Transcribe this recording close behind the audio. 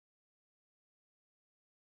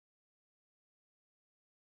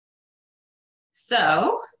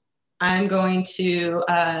So I'm going to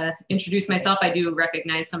introduce myself. I do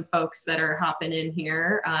recognize some folks that are hopping in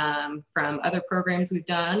here from other programs we've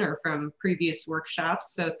done or from previous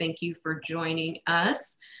workshops. So thank you for joining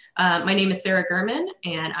us. My name is Sarah Gurman,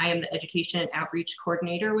 and I am the Education and Outreach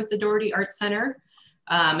Coordinator with the Dougherty Arts Center.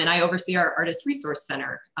 And I oversee our Artist Resource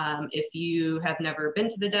Center. If you have never been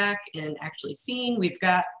to the DAC and actually seen, we've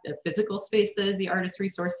got a physical space that is the Artist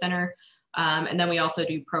Resource Center. And then we also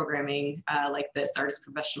do programming like this, Artist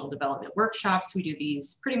Professional Development Workshops. We do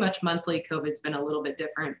these pretty much monthly. COVID's been a little bit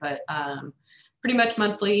different, but pretty much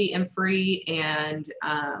monthly and free, and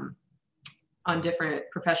on different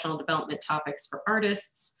professional development topics for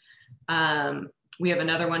artists. We have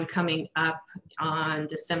another one coming up on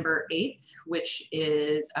December 8th, which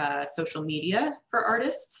is social media for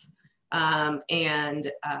artists. And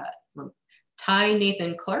Ty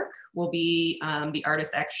Nathan Clark will be the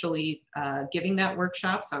artist actually giving that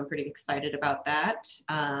workshop, so I'm pretty excited about that.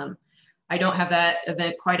 I don't have that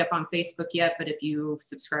event quite up on Facebook yet, but if you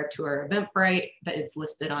subscribe to our Eventbrite, it's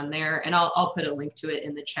listed on there, and I'll put a link to it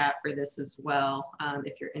in the chat for this as well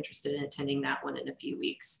if you're interested in attending that one in a few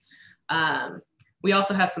weeks. We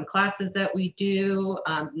also have some classes that we do.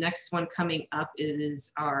 Next one coming up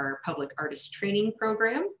is our Public Artist Training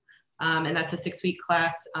Program. And that's a 6-week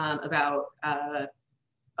class about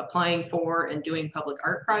applying for and doing public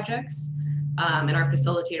art projects. And our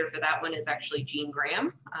facilitator for that one is actually Jean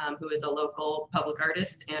Graham, who is a local public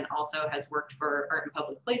artist and also has worked for Art in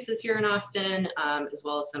Public Places here in Austin, as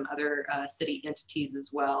well as some other city entities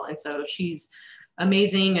as well. And so she's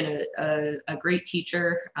amazing and a great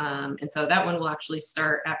teacher. And so that one will actually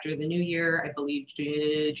start after the new year, I believe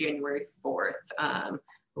January 4th.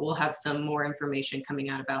 But we'll have some more information coming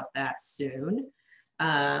out about that soon.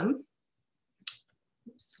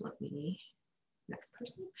 Oops, next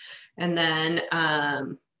person. And then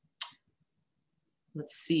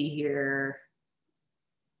let's see here.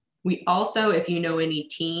 We also, if you know any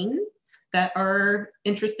teens that are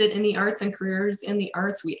interested in the arts and careers in the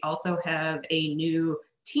arts, we also have a new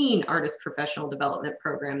teen artist professional development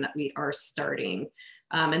program that we are starting.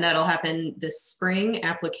 And that'll happen this spring.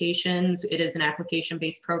 Applications, it is an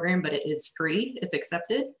application-based program, but it is free if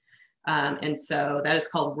accepted. And so that is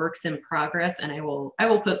called Works in Progress. And I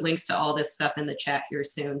will put links to all this stuff in the chat here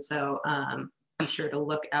soon. So be sure to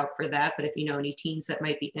look out for that. But if you know any teens that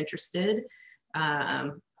might be interested,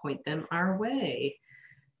 point them our way.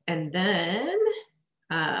 And then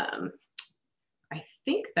I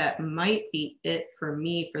think that might be it for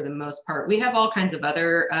me for the most part. We have all kinds of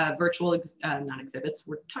other virtual, not exhibits,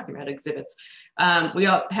 we're talking about exhibits. We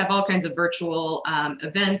have all kinds of virtual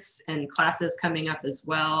events and classes coming up as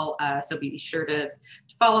well. So be sure to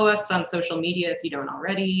follow us on social media if you don't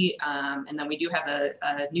already. And then we do have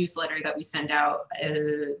a newsletter that we send out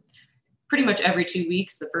pretty much every 2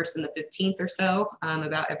 weeks, the 1st and the 15th or so,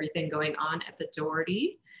 about everything going on at the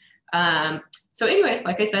Dougherty. So anyway,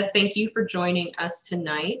 like I said, thank you for joining us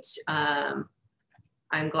tonight.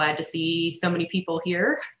 I'm glad to see so many people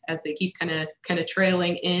here as they keep kind of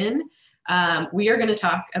trailing in. We are going to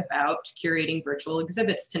talk about curating virtual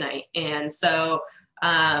exhibits tonight. And so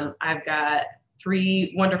I've got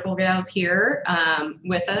 3 wonderful gals here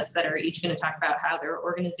with us that are each going to talk about how their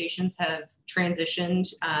organizations have transitioned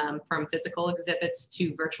from physical exhibits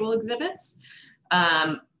to virtual exhibits.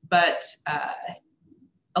 But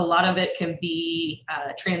a lot of it can be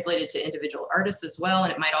translated to individual artists as well.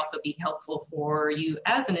 And it might also be helpful for you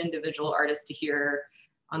as an individual artist to hear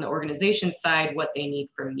on the organization side what they need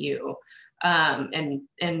from you and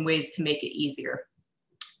ways to make it easier.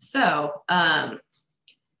 So I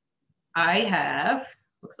have,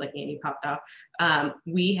 looks like Annie popped off.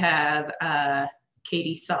 We have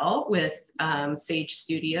Katie Stahl with Sage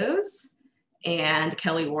Studios, and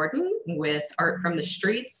Kelley Worden with Art from the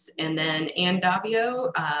Streets, and then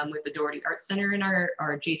Davieaux with the Dougherty Arts Center in our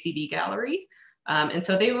JCB gallery. And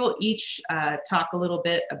so they will each talk a little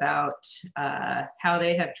bit about how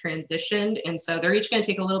they have transitioned. And so they're each going to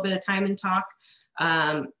take a little bit of time and talk.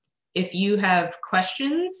 If you have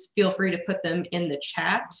questions, feel free to put them in the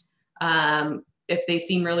chat. If they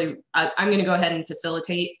seem really, I'm going to go ahead and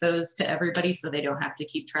facilitate those to everybody so they don't have to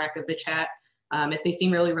keep track of the chat. If they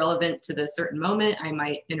seem really relevant to the certain moment, I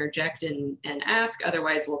might interject and ask.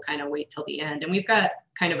 Otherwise, we'll kind of wait till the end. And we've got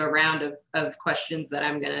kind of a round of questions that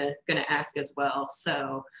I'm gonna ask as well.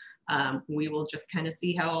 So we will just kind of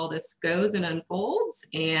see how all this goes and unfolds.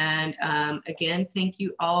 And again, thank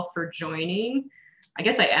you all for joining. I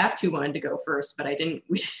guess I asked who wanted to go first, but we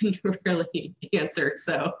didn't really answer.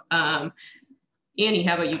 So Annie,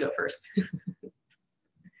 how about you go first?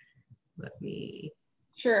 Let me.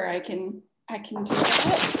 Sure, I can do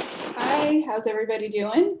that. Hi, how's everybody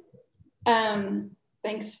doing?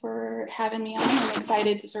 Thanks for having me on. I'm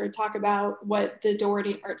excited to sort of talk about what the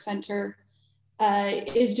Dougherty Arts Center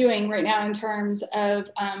is doing right now in terms of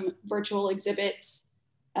virtual exhibits.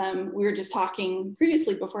 We were just talking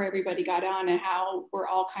previously before everybody got on and how we're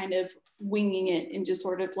all kind of winging it and just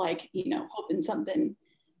sort of like, you know, hoping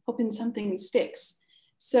something sticks.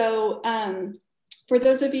 So for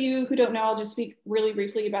those of you who don't know, I'll just speak really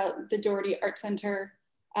briefly about the Dougherty Arts Center.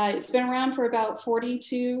 It's been around for about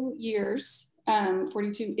 42 years,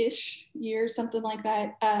 42-ish years, something like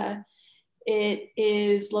that. It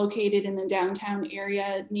is located in the downtown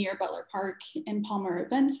area near Butler Park and Palmer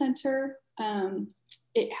Event Center.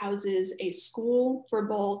 It houses a school for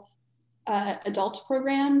both adult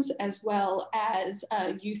programs as well as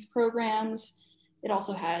youth programs. It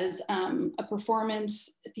also has a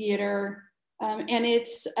performance theater, and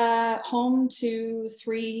it's home to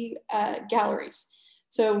 3 galleries.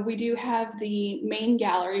 So we do have the main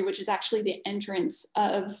gallery, which is actually the entrance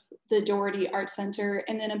of the Dougherty Arts Center.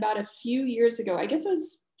 And then about a few years ago, I guess it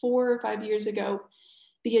was 4 or 5 years ago,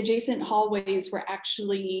 the adjacent hallways were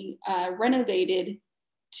actually renovated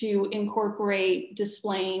to incorporate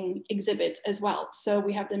displaying exhibits as well. So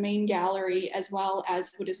we have the main gallery as well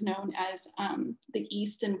as what is known as the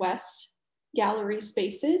East and West gallery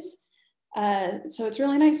spaces. So it's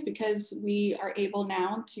really nice because we are able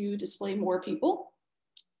now to display more people.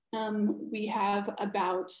 We have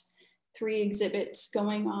about 3 exhibits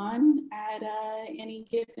going on at any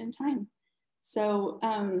given time. So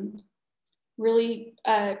really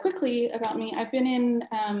quickly about me, I've been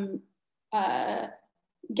in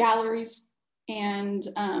galleries and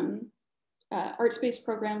art space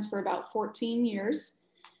programs for about 14 years.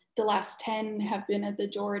 The last 10 have been at the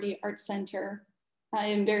Dougherty Arts Center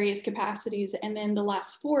in various capacities. And then the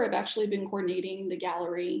last 4 have actually been coordinating the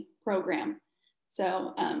gallery program.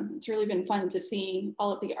 So it's really been fun to see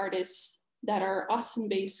all of the artists that are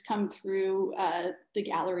Austin-based come through the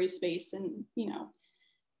gallery space and, you know,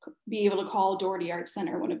 be able to call Dougherty Arts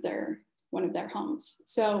Center one of their homes.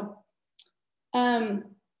 So I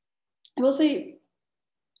will say,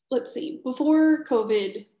 let's see, before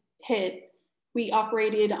COVID hit, we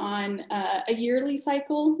operated on a yearly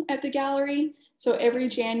cycle at the gallery. So every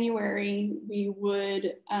January, we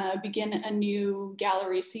would begin a new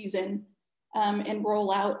gallery season and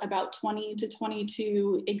roll out about 20 to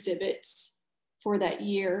 22 exhibits for that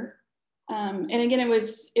year. And again, it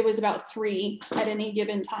was about 3 at any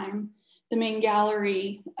given time. The main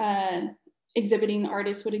gallery exhibiting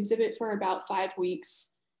artists would exhibit for about 5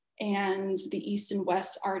 weeks, and the East and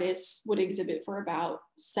West artists would exhibit for about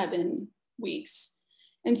 7 weeks.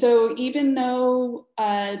 And so even though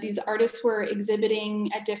these artists were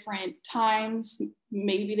exhibiting at different times,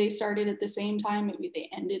 maybe they started at the same time, maybe they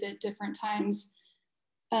ended at different times,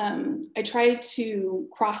 I tried to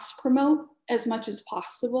cross-promote as much as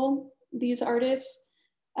possible these artists.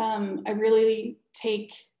 I really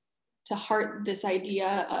take to heart this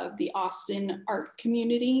idea of the Austin art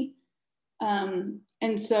community.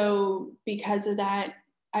 And so because of that,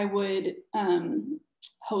 I would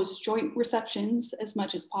host joint receptions as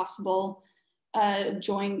much as possible,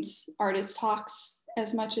 joint artist talks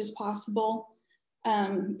as much as possible,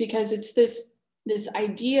 because it's this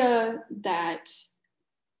idea that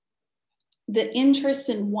the interest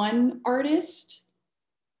in one artist,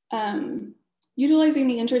 utilizing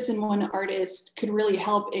the interest in one artist could really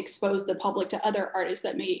help expose the public to other artists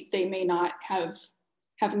that they may not have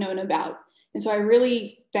known about. And so I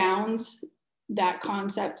really found that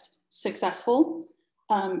concept successful.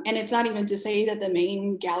 And it's not even to say that the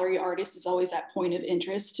main gallery artist is always that point of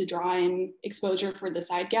interest to draw in exposure for the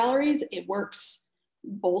side galleries. It works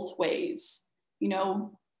both ways. You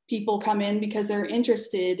know, people come in because they're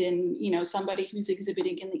interested in, you know, somebody who's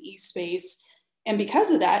exhibiting in the East space. And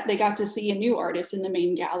because of that, they got to see a new artist in the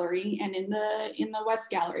main gallery and in the West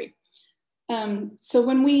gallery. So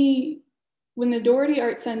when the Dougherty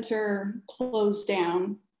Arts Center closed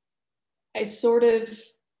down,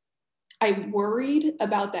 I worried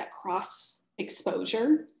about that cross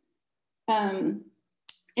exposure and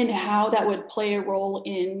how that would play a role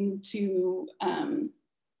into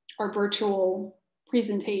our virtual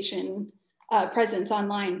presentation presence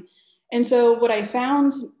online. And so what I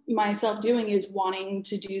found myself doing is wanting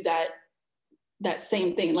to do that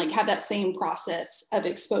same thing, like have that same process of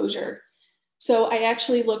exposure. So I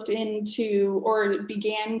actually looked into or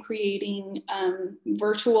began creating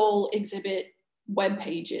virtual exhibit web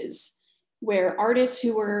pages where artists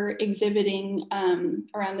who were exhibiting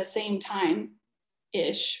around the same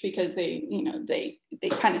time-ish, because they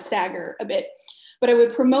kind of stagger a bit, but I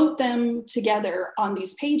would promote them together on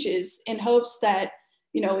these pages in hopes that,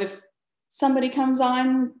 you know, if somebody comes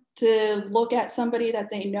on to look at somebody that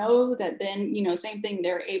they know, that then, you know, same thing,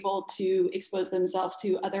 they're able to expose themselves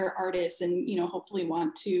to other artists and, you know, hopefully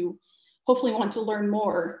want to learn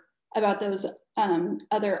more about those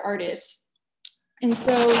other artists. And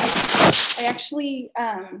so I actually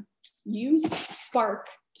used Spark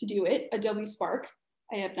to do it, Adobe Spark.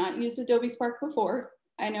 I have not used Adobe Spark before.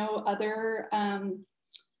 I know other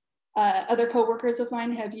coworkers of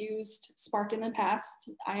mine have used Spark in the past.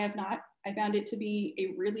 I have not. I found it to be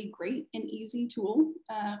a really great and easy tool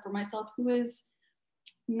for myself, who is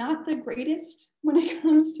not the greatest when it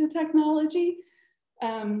comes to technology.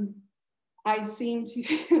 I seem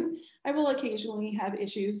to, I will occasionally have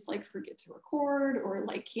issues like forget to record or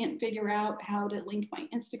like can't figure out how to link my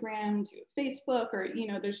Instagram to Facebook, or, you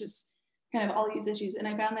know, there's just kind of all these issues. And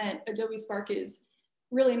I found that Adobe Spark is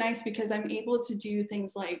really nice because I'm able to do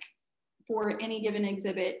things like, for any given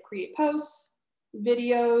exhibit, create posts,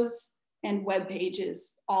 videos, and web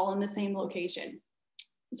pages all in the same location.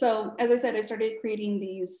 So as I said, I started creating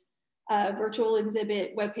these virtual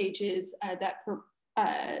exhibit web pages that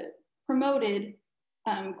promoted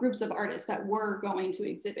groups of artists that were going to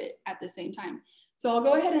exhibit at the same time. So I'll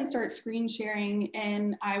go ahead and start screen sharing,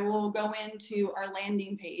 and I will go into our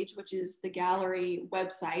landing page, which is the gallery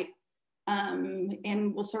website.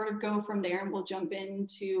 And we'll sort of go from there, and we'll jump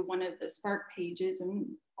into one of the Spark pages, and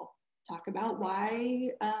I'll talk about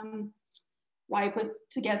why I put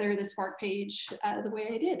together the Spark page the way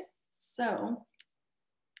I did. So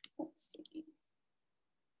let's see.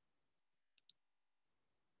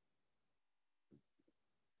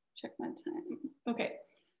 Check my time. Okay,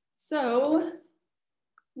 so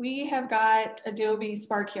we have got Adobe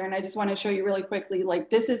Spark here, and I just want to show you really quickly, like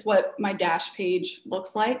this is what my dash page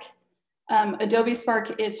looks like. Adobe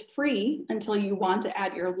Spark is free until you want to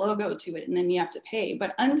add your logo to it, and then you have to pay.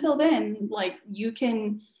 But until then, like, you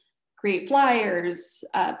can create flyers,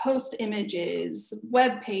 post images,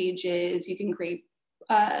 web pages, you can create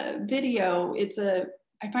video.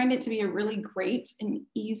 I find it to be a really great and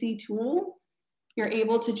easy tool. You're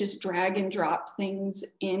able to just drag and drop things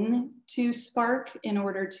into Spark in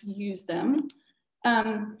order to use them.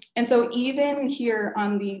 And so even here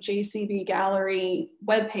on the JCB Gallery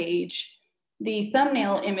webpage, the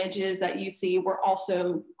thumbnail images that you see were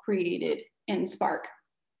also created in Spark.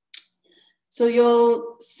 So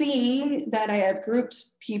you'll see that I have grouped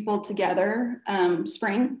people together,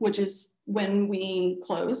 spring, which is when we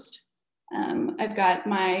closed. I've got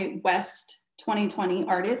my West 2020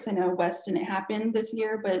 artists. I know West didn't happen this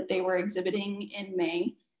year, but they were exhibiting in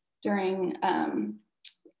May during,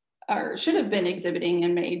 or should have been exhibiting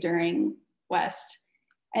in May during West.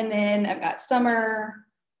 And then I've got summer,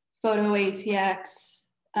 photo ATX,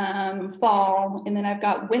 fall, and then I've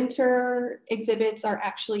got winter exhibits are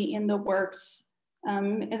actually in the works,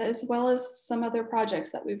 as well as some other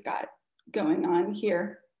projects that we've got going on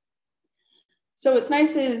here. So what's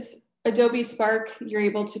nice is Adobe Spark, you're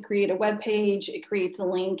able to create a web page, it creates a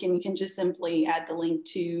link, and you can just simply add the link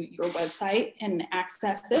to your website and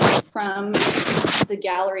access it from the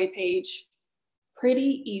gallery page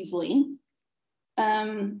pretty easily.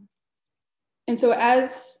 And so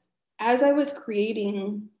as I was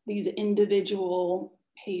creating these individual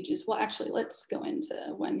pages, well, actually, let's go into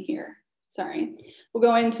one here. Sorry, we'll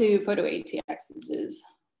go into Photo ATX. This is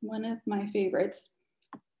one of my favorites.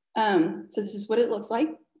 So this is what it looks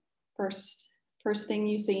like. First thing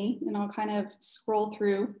you see, and I'll kind of scroll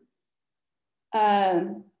through.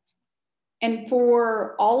 And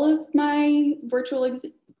for all of my virtual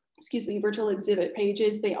exhibit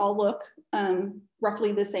pages, they all look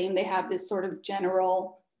roughly the same. They have this sort of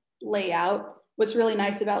general layout. What's really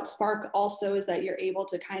nice about Spark also is that you're able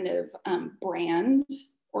to kind of brand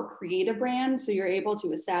or create a brand. So you're able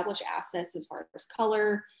to establish assets as far as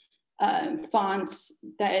color, fonts,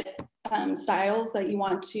 that styles that you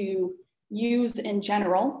want to use in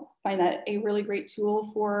general. Find that a really great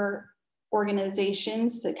tool for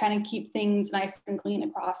organizations to kind of keep things nice and clean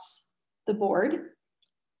across the board.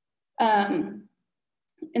 And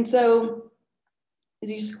so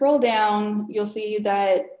as you scroll down, you'll see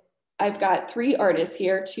that I've got 3 artists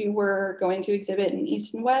here. 2 were going to exhibit in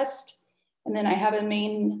East and West, and then I have a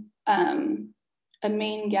main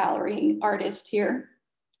gallery artist here.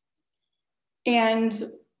 And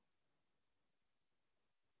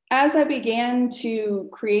as I began to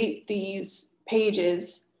create these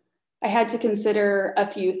pages, I had to consider a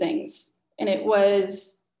few things. And it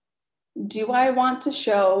was, do I want to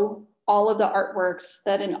show all of the artworks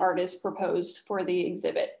that an artist proposed for the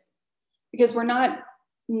exhibit? Because we're not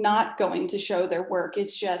going to show their work.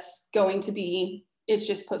 It's just going to be, it's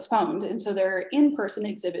just postponed. And so their in-person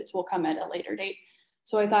exhibits will come at a later date.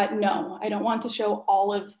 So I thought, no, I don't want to show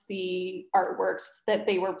all of the artworks that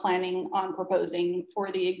they were planning on proposing for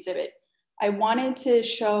the exhibit. I wanted to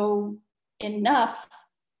show enough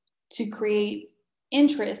to create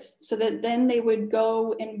interest so that then they would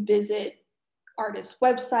go and visit artists'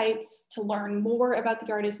 websites to learn more about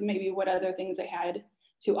the artists and maybe what other things they had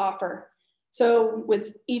to offer. So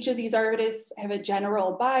with each of these artists, I have a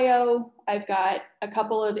general bio. I've got a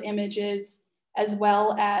couple of images as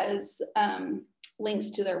well as links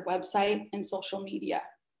to their website and social media.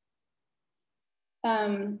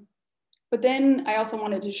 But then I also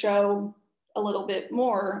wanted to show a little bit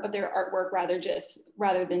more of their artwork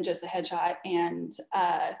rather than just a headshot and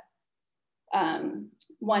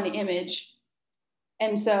one image.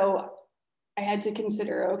 And so I had to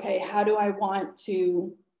consider, okay, how do I want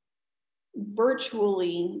to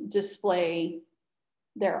virtually display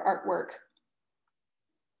their artwork?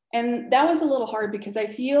 And that was a little hard because I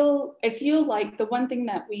feel like the one thing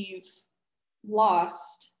that we've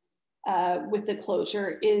lost with the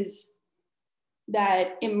closure is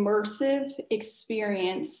that immersive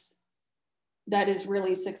experience that is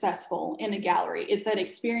really successful in a gallery. Is that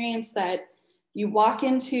experience that you walk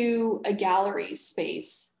into a gallery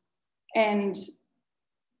space and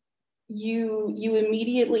you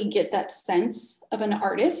immediately get that sense of an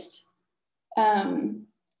artist, and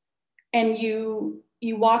you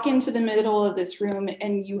walk into the middle of this room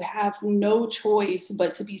and you have no choice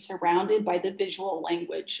but to be surrounded by the visual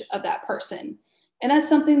language of that person. And that's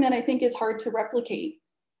something that I think is hard to replicate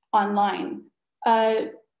online.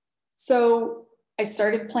 So I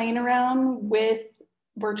started playing around with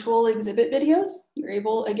virtual exhibit videos. You're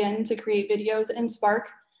able, again, to create videos in Spark.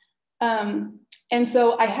 And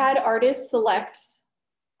so I had artists select,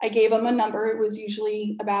 I gave them a number. It was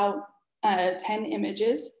usually about 10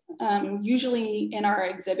 images. Usually in our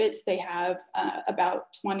exhibits, they have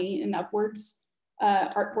about 20 and upwards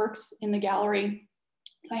artworks in the gallery.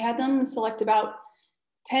 I had them select about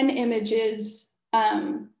 10 images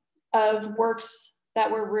of works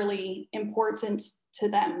that were really important to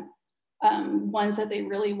them, ones that they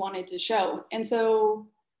really wanted to show. And so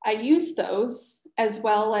I used those as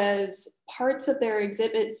well as parts of their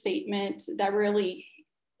exhibit statement that really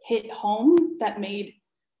hit home, that made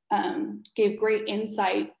gave great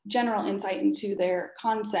insight, general insight into their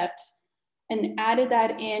concept, and added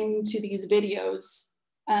that into these videos,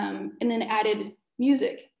 and then added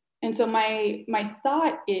music. And so my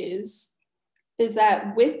thought is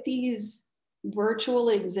that with these virtual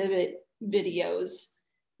exhibit videos,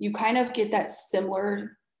 you kind of get that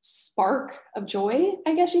similar spark of joy,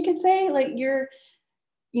 I guess you could say. Like you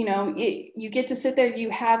get to sit there, you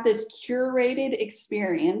have this curated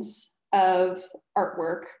experience of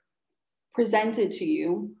artwork presented to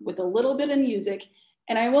you with a little bit of music.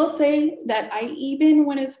 And I will say that I even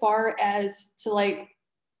went as far as to like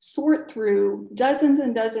sort through dozens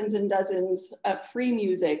and dozens and dozens of free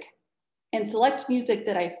music and select music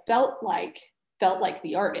that I felt like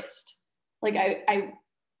the artist. Like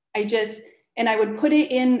I just, and I would put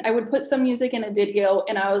it in, I would put some music in a video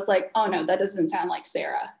and I was like, oh no, that doesn't sound like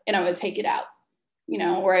Sarah. And I would take it out,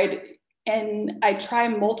 or I'd try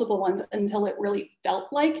multiple ones until it really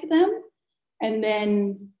felt like them. And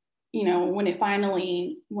then, when it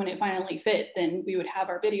finally fit, then we would have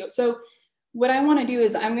our video. So what I want to do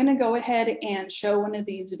is I'm going to go ahead and show one of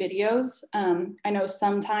these videos. I know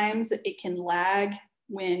sometimes it can lag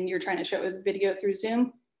when you're trying to show a video through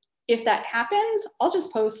Zoom. If that happens, I'll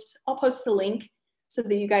post the link so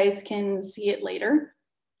that you guys can see it later.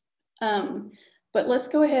 But let's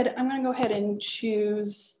go ahead. I'm going to go ahead and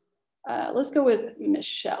choose, let's go with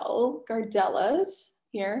Michelle Gardella's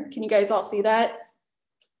here. Can you guys all see that?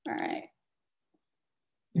 All right.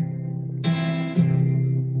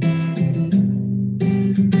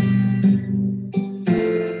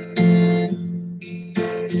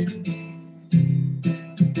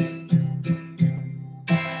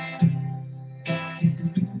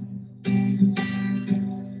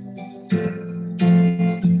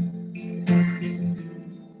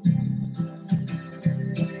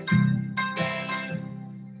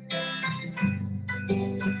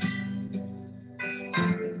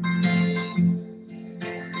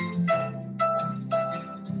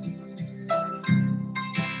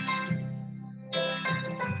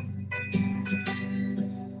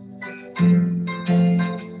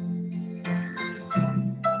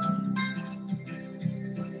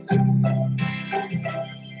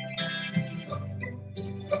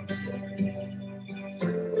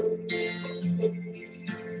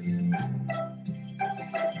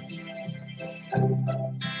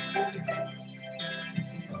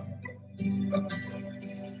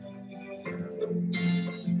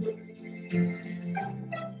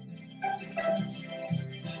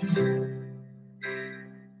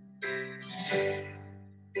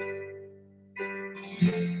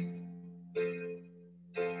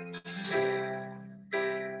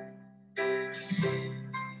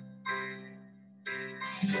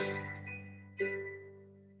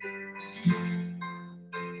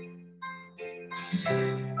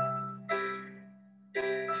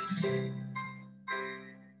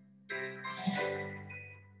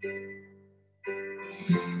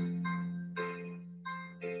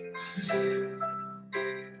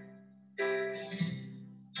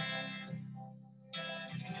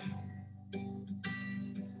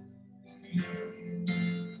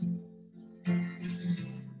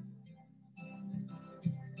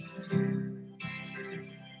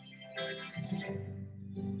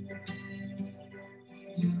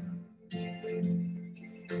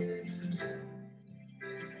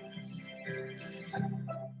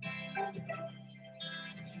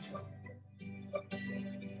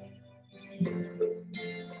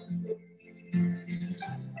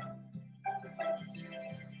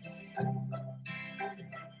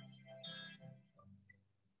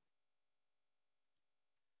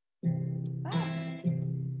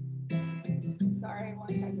 Sorry, one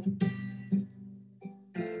second.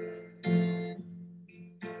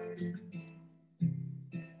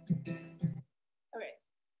 Okay,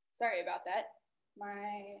 sorry about that.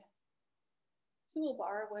 My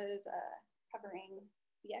toolbar was covering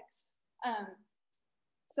the X.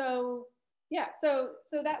 So yeah, so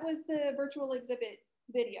that was the virtual exhibit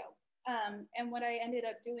video. And what I ended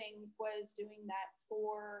up doing was doing that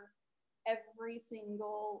for every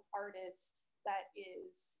single artist that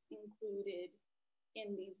is included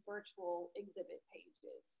in these virtual exhibit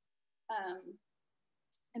pages.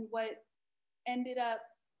 And what ended up,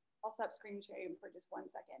 I'll stop screen sharing for just 1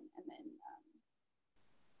 second and then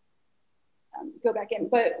go back in.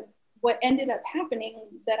 But what ended up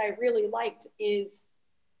happening that I really liked is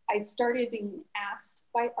I started being asked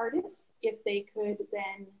by artists if they could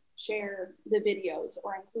then share the videos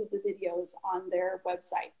or include the videos on their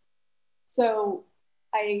website. So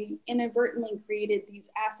I inadvertently created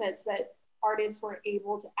these assets that artists were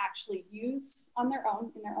able to actually use on their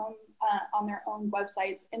own, on their own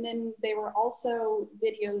websites. And then they were also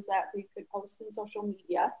videos that we could post in social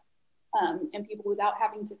media, and people, without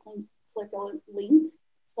having to select a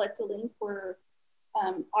link, were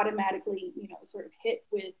automatically, sort of hit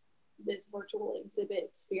with this virtual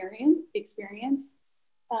exhibit experience.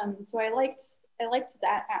 So I liked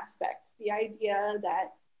that aspect, the idea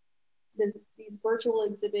that these virtual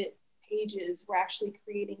exhibit pages were actually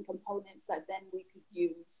creating components that then we could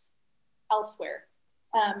use elsewhere.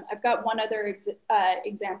 I've got one other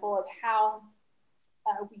example of how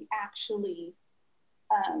we actually,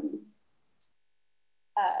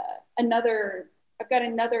 I've got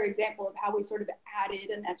another example of how we sort of added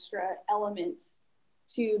an extra element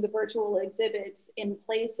to the virtual exhibits in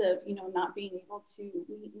place of, not being able to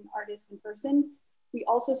meet an artist in person. We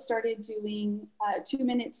also started doing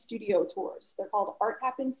 2-minute studio tours. They're called Art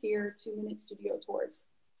Happens Here 2-minute studio tours.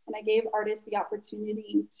 And I gave artists the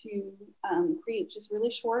opportunity to create just really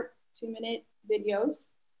short 2-minute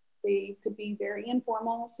videos. They could be very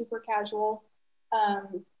informal, super casual,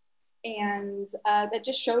 and that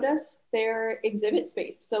just showed us their exhibit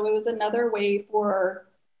space. So it was another way for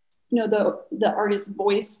the artist's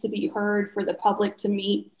voice to be heard, for the public to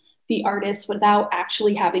meet the artist without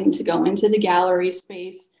actually having to go into the gallery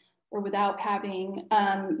space or without having,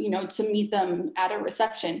 to meet them at a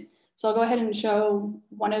reception. So I'll go ahead and show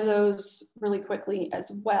one of those really quickly as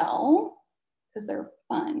well, because they're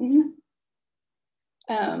fun.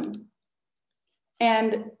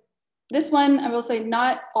 And this one, I will say,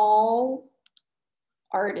 not all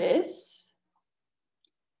artists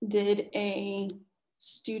did a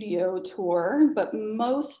studio tour, but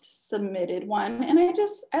most submitted one. And I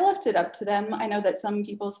left it up to them. I know that some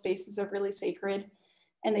people's spaces are really sacred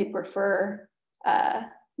and they prefer,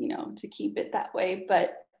 to keep it that way.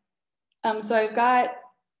 But so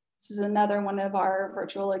this is another one of our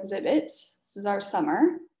virtual exhibits. This is our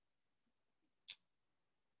summer.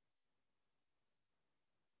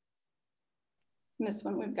 In this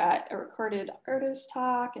one, we've got a recorded artist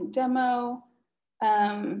talk and demo.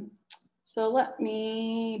 So let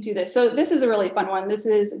me do this. So this is a really fun one. This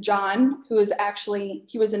is John, who is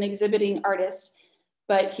he was an exhibiting artist,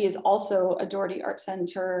 but he is also a Dougherty Arts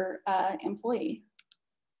Center employee.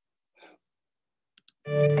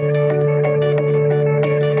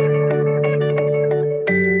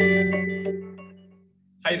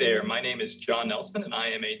 Hi there, my name is John Nelson, and I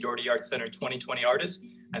am a Dougherty Arts Center 2020 artist,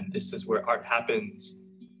 and this is where art happens,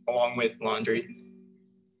 along with laundry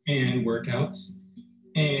and workouts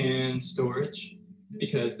and storage,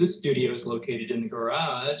 because this studio is located in the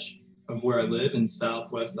garage of where I live in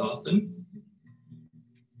Southwest Austin.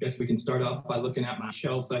 Guess we can start off by looking at my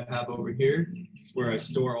shelves I have over here. It's where I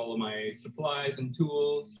store all of my supplies and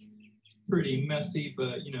tools. It's pretty messy, but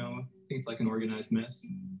I think it's like an organized mess.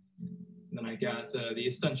 And then I got the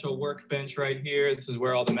essential workbench right here. This is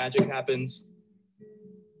where all the magic happens.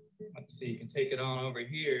 Let's see, you can take it on over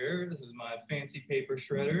here. This is my fancy paper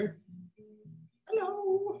shredder.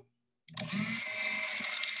 Hello.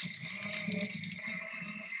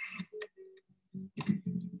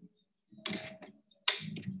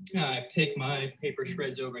 I take my paper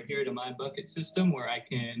shreds over here to my bucket system where I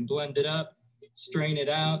can blend it up, strain it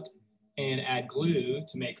out, and add glue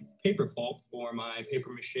to make paper pulp for my paper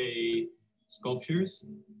mache sculptures.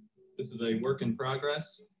 This is a work in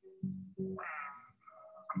progress.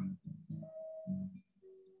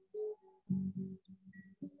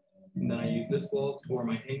 And then I use this wall for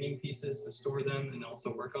my hanging pieces to store them and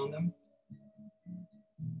also work on them.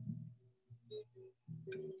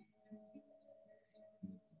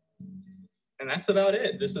 And that's about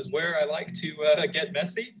it. This is where I like to get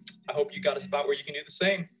messy. I hope you got a spot where you can do the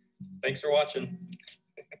same. Thanks for watching.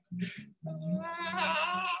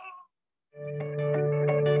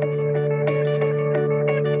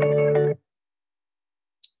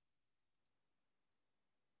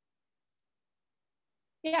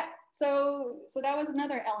 Yeah, so that was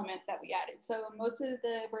another element that we added. So most of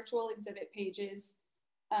the virtual exhibit pages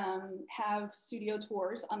have studio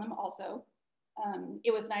tours on them also.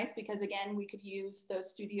 It was nice because, again, we could use those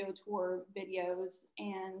studio tour videos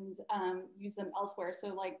and use them elsewhere.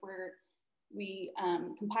 So like we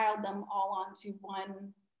compiled them all onto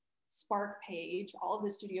one Spark page, all of the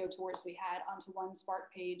studio tours we had onto one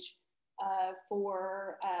Spark page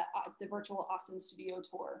for the virtual Austin Studio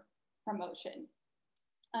Tour promotion.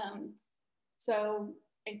 So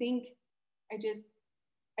I think I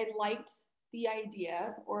liked the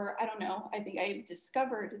idea, or I don't know, I think I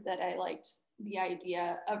discovered that I liked the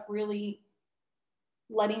idea of really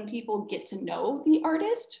letting people get to know the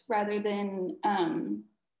artist rather than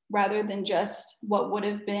just what would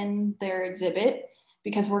have been their exhibit,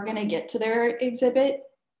 because we're going to get to their exhibit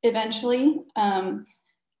eventually. And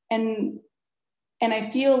I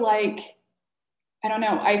feel like, I don't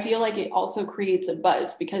know, I feel like it also creates a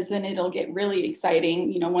buzz, because then it'll get really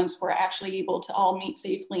exciting, you know, once we're actually able to all meet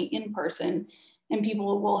safely in person, and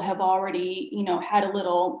people will have already, you know, had a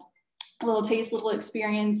little taste, little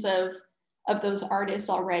experience of those artists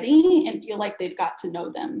already, and feel like they've got to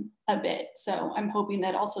know them a bit. So I'm hoping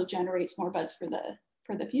that also generates more buzz for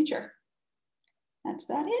the future. That's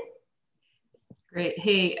about it. Great.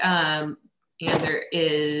 Hey, and there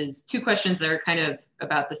is 2 questions that are kind of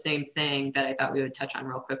about the same thing that I thought we would touch on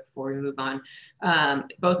real quick before we move on.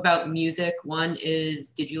 Both about music. One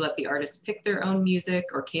is, did you let the artists pick their own music,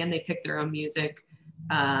 or can they pick their own music?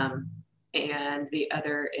 And the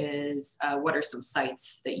other is, what are some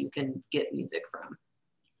sites that you can get music from?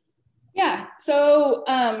 Yeah, so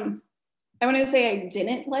I want to say I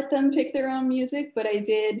didn't let them pick their own music, but I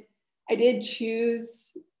did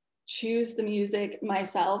choose the music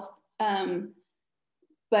myself.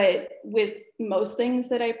 But with most things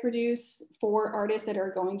that I produce for artists that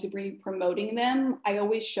are going to be promoting them, I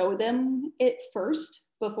always show them it first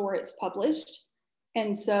before it's published.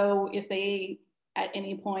 And so if they at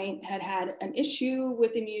any point had an issue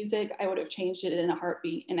with the music, I would have changed it in a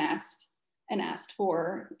heartbeat and asked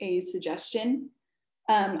for a suggestion.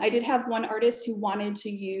 I did have one artist who wanted to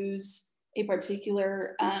use a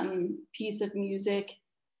particular piece of music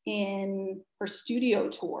in her studio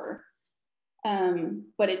tour.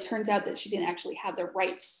 But it turns out that she didn't actually have the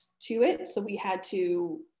rights to it. So we had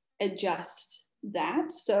to adjust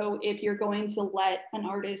that. So if you're going to let an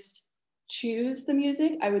artist choose the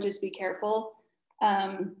music, I would just be careful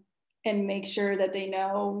and make sure that they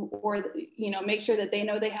know, or, you know, make sure that they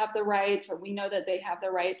know they have the rights, or we know that they have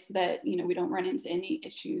the rights, so that, you know, we don't run into any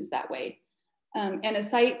issues that way. And a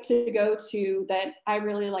site to go to that I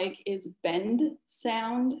really like is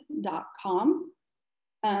bendsound.com.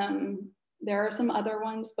 There are some other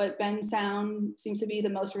ones, but Bend Sound seems to be the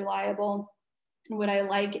most reliable. And what I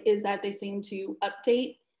like is that they seem to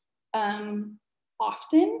update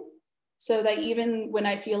often, so that even when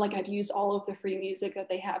I feel like I've used all of the free music that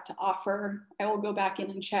they have to offer, I will go back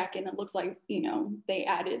in and check, and it looks like, you know, they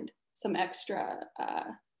added some extra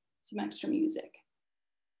music.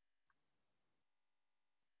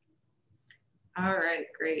 All right,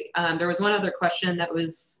 great. There was one other question that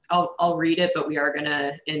was, I'll read it, but we are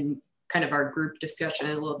gonna, in kind of our group discussion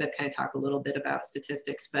in a little bit, kind of talk a little bit about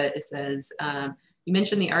statistics, but it says, you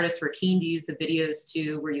mentioned the artists were keen to use the videos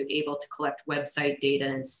too. Were you able to collect website data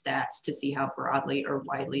and stats to see how broadly or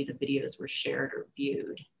widely the videos were shared or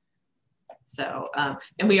viewed? So,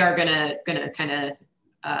 and we are gonna kind of,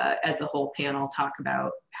 as the whole panel, talk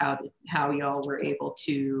about how y'all were able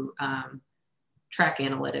to track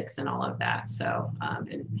analytics and all of that. So,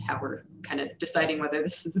 and how we're kind of deciding whether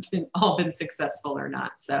this has all been successful or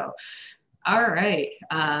not. So, all right.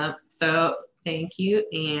 So thank you,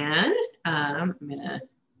 Anne. I'm gonna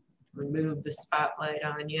remove the spotlight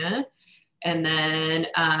on you. And then,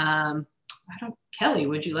 Kelley,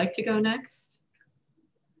 would you like to go next?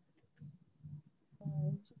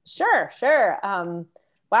 Sure.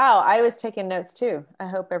 Wow, I was taking notes too. I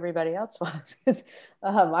hope everybody else was, because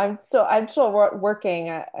I'm still working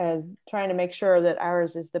as trying to make sure that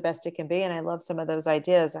ours is the best it can be. And I love some of those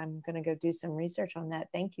ideas. I'm going to go do some research on that.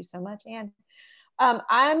 Thank you so much, Anne.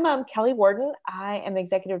 I'm Kelley Worden. I am the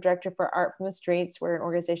Executive Director for Art from the Streets. We're an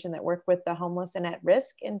organization that works with the homeless and at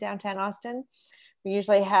risk in downtown Austin. We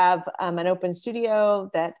usually have an open studio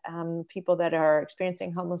that people that are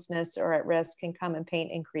experiencing homelessness or at risk can come and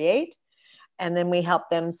paint and create. And then we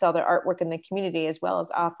help them sell their artwork in the community, as well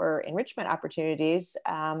as offer enrichment opportunities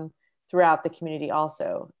throughout the community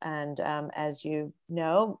also. And as you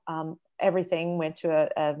know, everything went to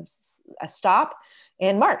a stop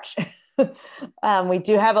in March. We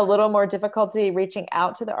do have a little more difficulty reaching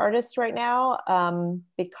out to the artists right now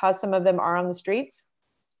because some of them are on the streets.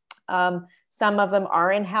 Some of them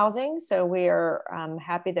are in housing. So we are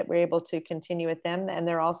happy that we're able to continue with them, and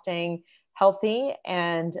they're all staying healthy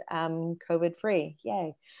and COVID-free,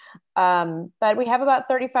 yay. But we have about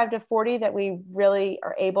 35 to 40 that we really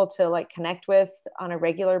are able to like connect with on a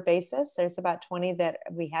regular basis. There's about 20 that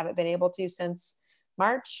we haven't been able to since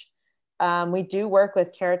March. We do work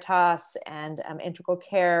with Caritas and Integral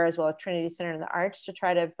Care, as well as Trinity Center in the Arts, to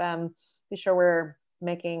try to be sure we're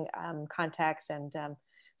making contacts. And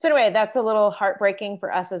so anyway, that's a little heartbreaking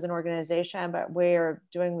for us as an organization, but we're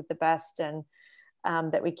doing with the best and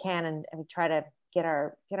that we can, and we try to get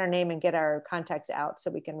our name and get our contacts out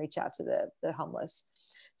so we can reach out to the homeless.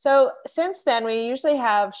 So since then, we usually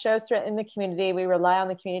have shows in the community. We rely on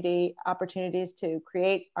the community opportunities to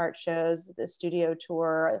create art shows, the studio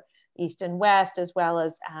tour, East and West, as well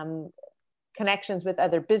as connections with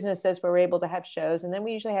other businesses where we're able to have shows. And then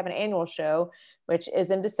we usually have an annual show, which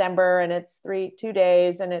is in December, and it's 2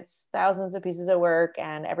 days, and it's thousands of pieces of work,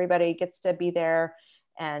 and everybody gets to be there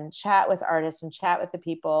and chat with artists and chat with the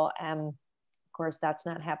people. And of course, that's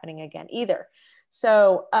not happening again either.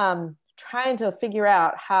 So trying to figure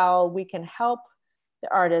out how we can help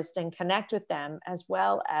the artist and connect with them, as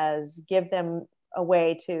well as give them a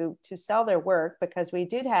way to sell their work, because we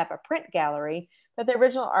did have a print gallery, but the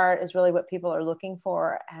original art is really what people are looking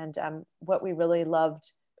for, and what we really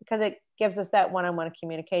loved, because it gives us that one-on-one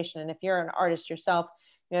communication. And if you're an artist yourself,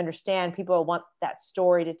 you understand people want that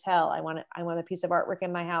story to tell. I want a piece of artwork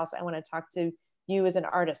in my house. I want to talk to you as an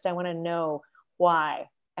artist. I want to know why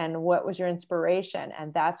and what was your inspiration.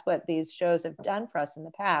 And that's what these shows have done for us in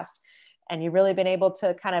the past. And you've really been able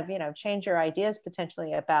to kind of, change your ideas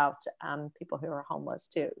potentially about people who are homeless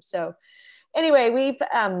too. So anyway, we've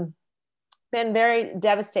been very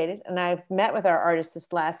devastated, and I've met with our artists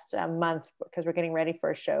this last month, because we're getting ready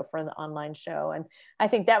for a show, for the online show. And I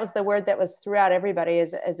think that was the word that was throughout everybody,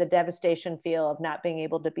 is a devastation feel of not being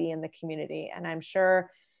able to be in the community. And I'm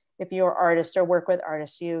sure if you're an artist or work with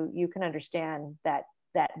artists, you can understand that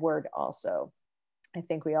word also. I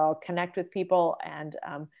think we all connect with people and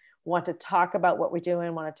want to talk about what we're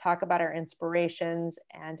doing, want to talk about our inspirations,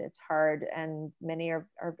 and it's hard, and many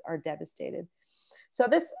are devastated. So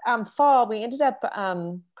this fall, we ended up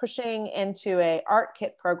pushing into a art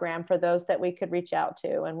kit program for those that we could reach out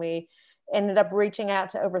to. And we ended up reaching out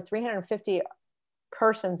to over 350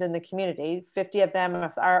 persons in the community, 50 of them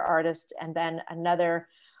of our artists, and then another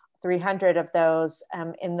 300 of those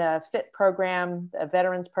in the FIT program, the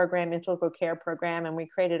Veterans Program, Integral Care Program. And we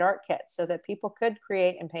created art kits so that people could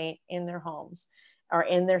create and paint in their homes or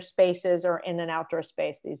in their spaces or in an outdoor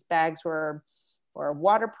space. These bags were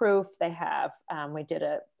waterproof. They have, we did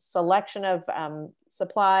a selection of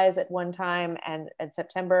supplies at one time and in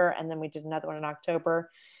September, and then we did another one in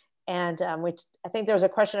October. And I think there was a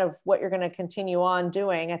question of what you're going to continue on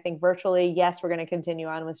doing. I think virtually, yes, we're going to continue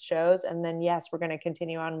on with shows. And then yes, we're going to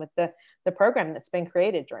continue on with the program that's been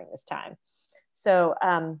created during this time. So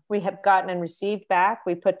we have gotten and received back.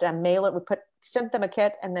 We put a mailer, sent them a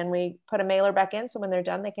kit, and then we put a mailer back in. So when they're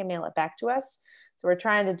done, they can mail it back to us. So we're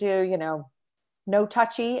trying to do, no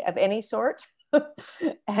touchy of any sort.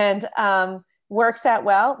 And works out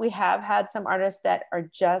well. We have had some artists that are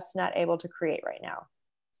just not able to create right now.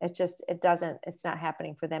 It's not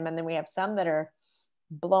happening for them. And then we have some that are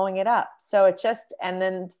blowing it up. So and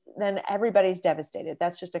then everybody's devastated.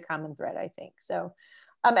 That's just a common thread, I think. So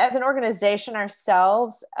as an organization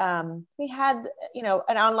ourselves, we had,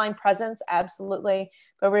 an online presence, absolutely.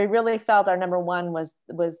 But we really felt our number one was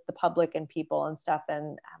the public and people and stuff.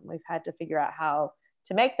 And we've had to figure out how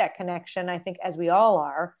to make that connection, I think, as we all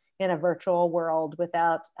are in a virtual world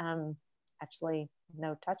without actually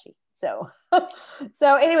no touchy. So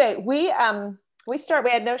anyway, we had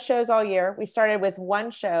no shows all year. We started with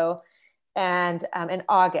one show and in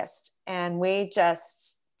August, and we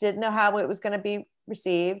just didn't know how it was going to be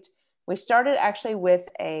received. We started actually with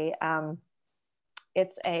a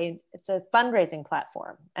it's a fundraising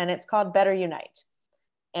platform, and it's called Better Unite.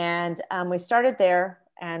 And we started there,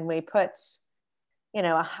 and we put, you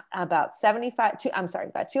know, about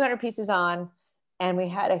 200 pieces on, and we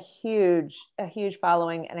had a huge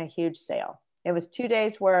following and a huge sale. It was 2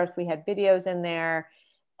 days worth. We had videos in there,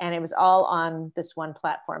 and it was all on this one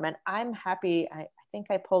platform. And I'm happy. I think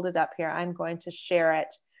I pulled it up here. I'm going to share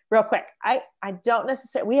it real quick. I don't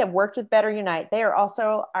necessarily, we have worked with Better Unite. They are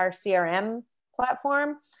also our CRM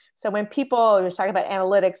platform. So when people are talking about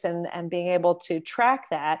analytics and being able to track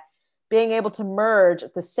that, being able to merge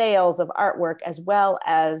the sales of artwork as well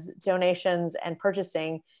as donations and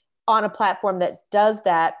purchasing on a platform that does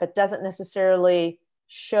that, but doesn't necessarily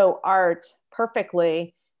show art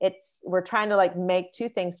perfectly. We're trying to like make two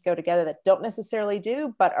things go together that don't necessarily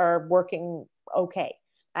do, but are working okay.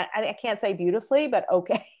 I can't say beautifully, but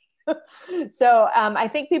okay. So I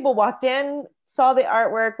think people walked in, saw the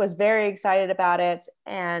artwork, was very excited about it.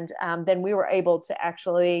 And then we were able to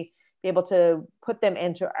actually be able to put them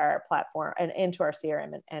into our platform and into our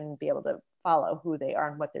CRM and be able to follow who they are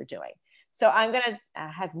and what they're doing. So I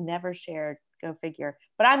have never shared, go figure,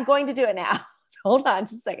 but I'm going to do it now. So hold on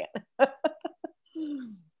just a second.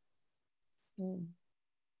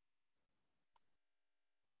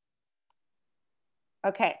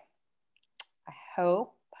 Okay. I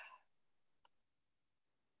hope.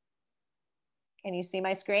 Can you see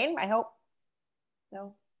my screen? I hope.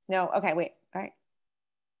 No. Okay, wait. All right.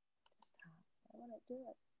 I want to do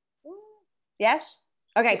it. Yes?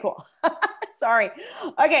 Okay, cool. Sorry.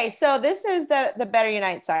 Okay, so this is the Better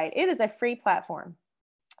Unite site. It is a free platform.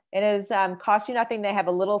 It is cost you nothing. They have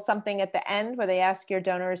a little something at the end where they ask your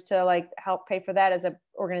donors to like help pay for that. As an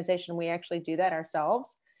organization, we actually do that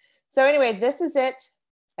ourselves. So anyway, this is it.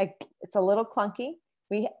 It's a little clunky.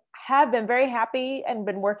 We have been very happy and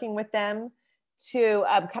been working with them to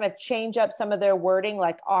kind of change up some of their wording,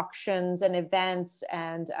 like auctions and events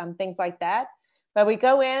and things like that. But we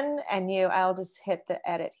go in and I'll just hit the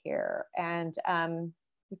edit here, and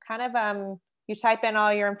you kind of, you type in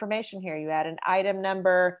all your information here. You add an item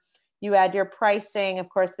number, you add your pricing. Of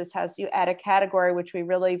course, you add a category, which we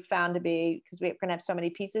really found to be, because we're gonna have so many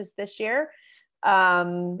pieces this year.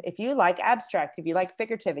 If you like abstract, if you like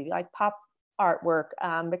figurative, if you like pop artwork,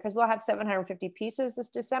 because we'll have 750 pieces this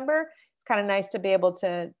December, it's kind of nice to be able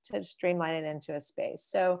to streamline it into a space.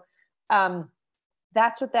 So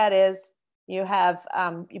that's what that is. You have,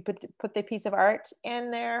 you put the piece of art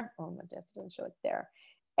in there. Oh, my desk didn't show it there.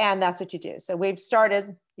 And that's what you do. So we've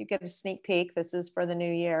started, you get a sneak peek. This is for the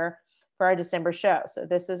new year for our December show. So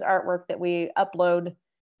this is artwork that we upload,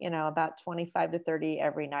 about 25 to 30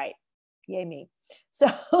 every night. Yay me.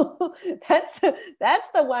 So that's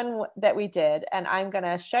the one that we did. And I'm going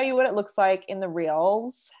to show you what it looks like in the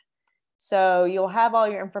reels. So you'll have all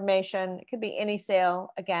your information. It could be any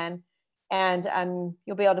sale again. And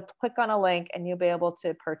you'll be able to click on a link and you'll be able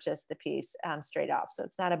to purchase the piece straight off. So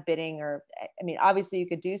it's not a bidding obviously you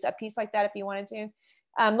could do a piece like that if you wanted to.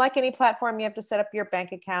 Like any platform, you have to set up your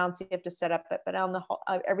bank accounts, you have to set up it, but on the whole,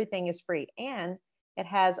 everything is free. And it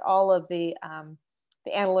has all of the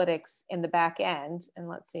analytics in the back end. And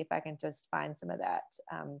let's see if I can just find some of that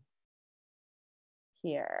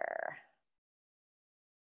here.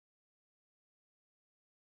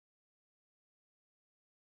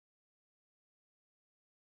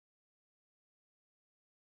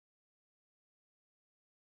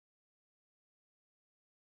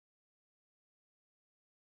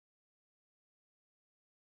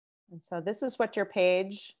 And so this is what your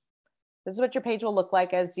page will look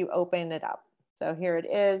like as you open it up. So here it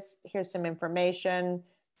is. Here's some information.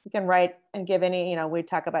 You can write and give any, we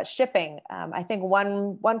talk about shipping. I think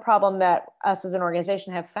one problem that us as an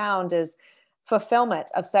organization have found is fulfillment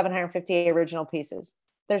of 750 original pieces.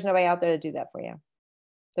 There's no way out there to do that for you.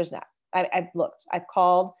 There's not. I've looked, I've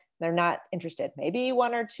called, they're not interested. Maybe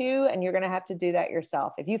one or two, and you're going to have to do that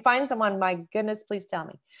yourself. If you find someone, my goodness, please tell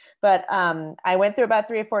me. But I went through about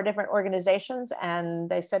 3 or 4 different organizations, and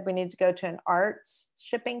they said we need to go to an art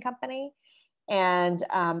shipping company. And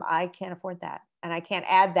I can't afford that. And I can't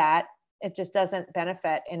add that. It just doesn't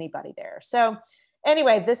benefit anybody there. So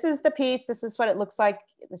anyway, this is the piece. This is what it looks like.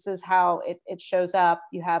 This is how it shows up.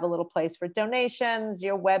 You have a little place for donations,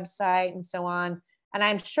 your website, and so on. And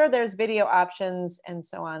I'm sure there's video options and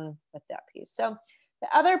so on with that piece. So the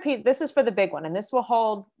other piece, this is for the big one, and this will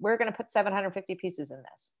hold, we're going to put 750 pieces in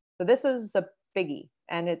this. So this is a biggie,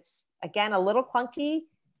 and it's, again, a little clunky,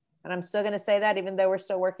 and I'm still going to say that even though we're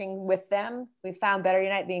still working with them. We found Better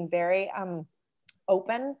Unite being very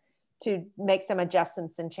open to make some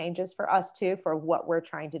adjustments and changes for us too, for what we're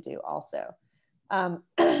trying to do also.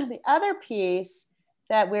 The other piece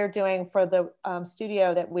that we're doing for the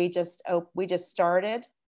studio that we just started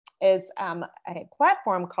is a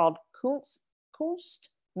platform called Kunst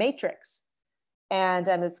Matrix, and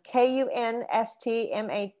it's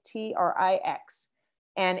KUNSTMATRIX,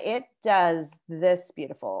 and it does this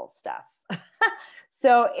beautiful stuff.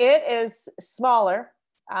 So it is smaller.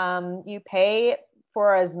 You pay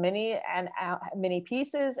for as many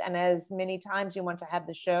pieces and as many times you want to have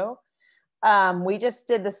the show. We just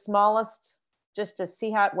did the smallest just to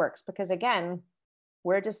see how it works, because again,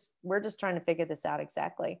 we're just trying to figure this out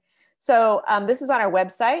exactly. So this is on our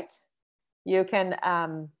website. You can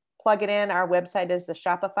plug it in. Our website is the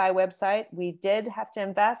Shopify website. We did have to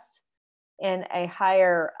invest in a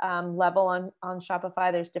higher level on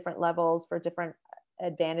Shopify. There's different levels for different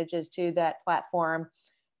advantages to that platform.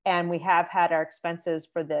 And we have had our expenses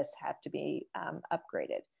for this have to be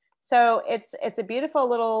upgraded. So it's a beautiful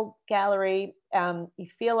little gallery. You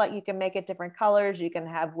feel like you can make it different colors. You can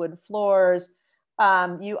have wood floors.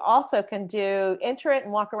 You also can enter it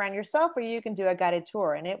and walk around yourself, or you can do a guided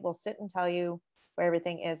tour, and it will sit and tell you where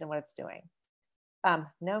everything is and what it's doing.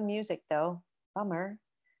 No music though, bummer.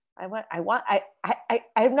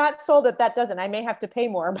 I'm not sold that doesn't. I may have to pay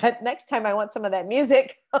more, but next time I want some of that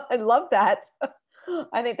music. I love that.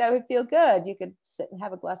 I think that would feel good. You could sit and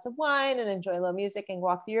have a glass of wine and enjoy a little music and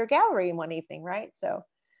walk through your gallery in one evening, right? So,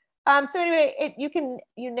 so anyway,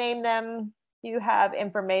 you name them. You have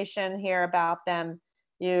information here about them.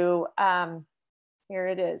 Here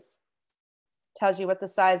it is. Tells you what the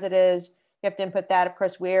size it is. You have to input that. Of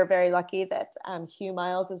course, we're very lucky that Hugh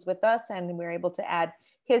Miles is with us, and we're able to add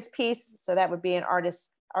his piece. So that would be an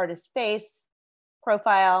artist face,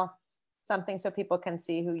 profile, something so people can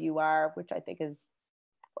see who you are, which I think is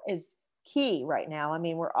key right now. I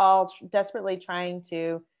mean, we're all desperately trying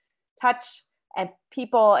to touch and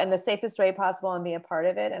people in the safest way possible and be a part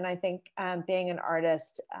of it. And I think being an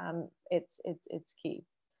artist, it's key.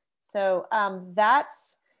 So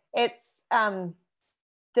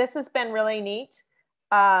this has been really neat.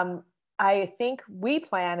 I think we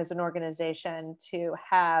plan as an organization to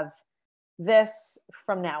have this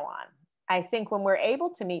from now on. I think when we're able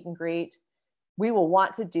to meet and greet, we will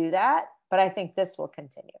want to do that, but I think this will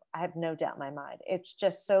continue. I have no doubt in my mind. It's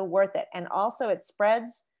just so worth it. And also it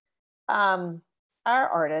spreads our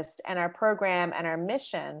artist and our program and our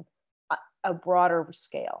mission a broader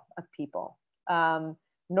scale of people.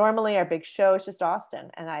 Normally our big show is just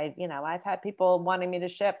Austin. And I've had people wanting me to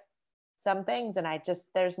ship some things, and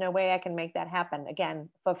there's no way I can make that happen. Again,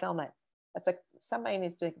 fulfillment. Somebody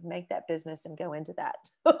needs to make that business and go into that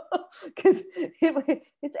because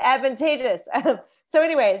it's advantageous. So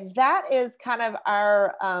anyway, that is kind of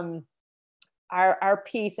our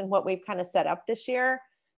piece and what we've kind of set up this year.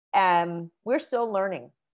 We're still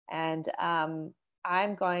learning, and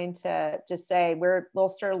I'm going to just say we'll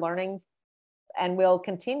start learning, and we'll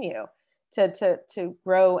continue to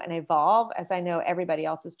grow and evolve, as I know everybody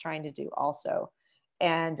else is trying to do also,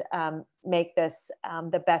 and make this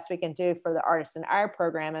the best we can do for the artists in our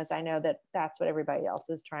program, as I know that's what everybody else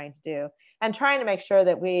is trying to do, and trying to make sure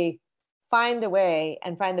that we find a way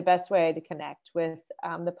and find the best way to connect with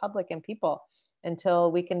the public and people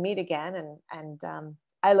until we can meet again. And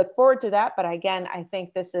I look forward to that. But again, I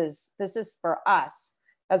think this is for us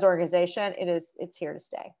as an organization. It's here to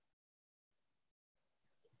stay.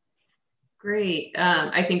 Great.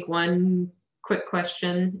 I think one quick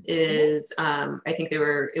question is, I think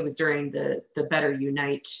it was during the Better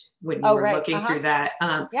Unite when you were looking through that.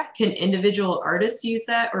 Can individual artists use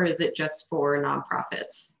that, or is it just for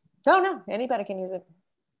nonprofits? No, anybody can use it.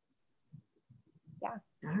 Yeah.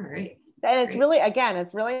 All right. And it's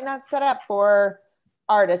really not set up for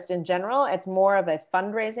artists in general. It's more of a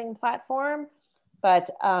fundraising platform, but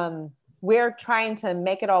we're trying to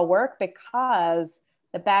make it all work because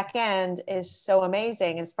the back end is so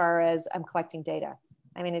amazing as far as collecting data.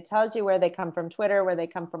 I mean, it tells you where they come from Twitter, where they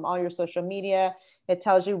come from all your social media. It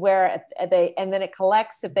tells you where and then it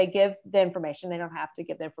collects if they give the information. They don't have to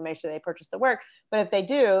give the information, they purchase the work. But if they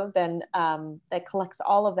do, then that collects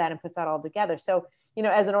all of that and puts that all together. So,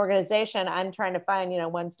 as an organization, I'm trying to find,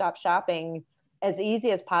 one-stop shopping as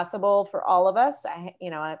easy as possible for all of us.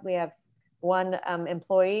 We have one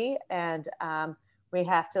employee, and we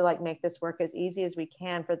have to make this work as easy as we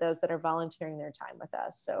can for those that are volunteering their time with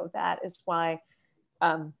us. So that is why,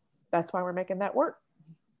 that's why we're making that work.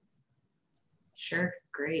 Sure,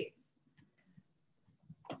 great.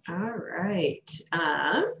 All right.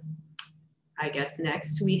 I guess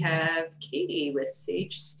next we have Katie with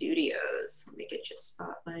Sage Studios. Let me get you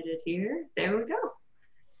spotlighted here. There we go.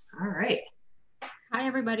 All right. Hi,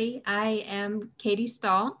 everybody. I am Katie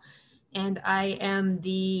Stahl, and I am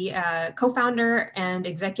the co-founder and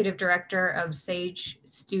executive director of Sage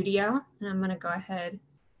Studio. And I'm going to go ahead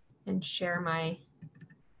and share my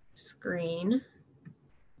screen.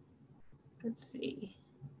 Let's see.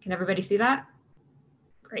 Can everybody see that?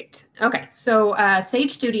 Great. Okay, so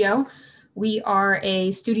Sage Studio, we are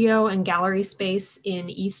a studio and gallery space in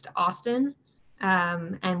East Austin,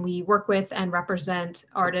 and we work with and represent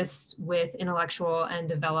artists with intellectual and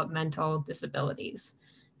developmental disabilities.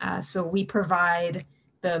 So we provide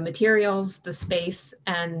the materials, the space,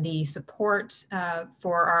 and the support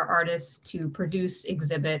for our artists to produce,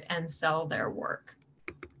 exhibit, and sell their work.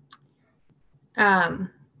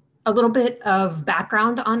 A little bit of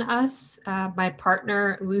background on us. My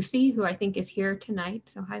partner, Lucy, who I think is here tonight.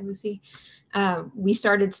 So hi, Lucy. We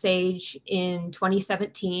started Sage in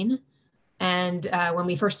 2017. And when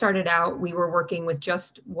we first started out, we were working with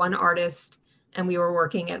just one artist, and we were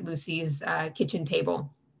working at Lucy's kitchen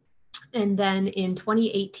table. And then in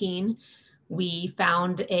 2018, we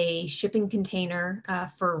found a shipping container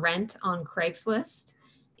for rent on Craigslist.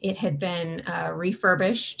 It had been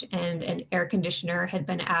refurbished and an air conditioner had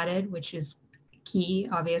been added, which is key,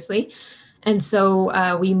 obviously. And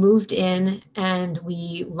so we moved in and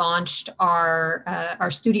we launched our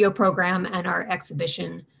studio program and our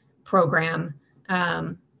exhibition program.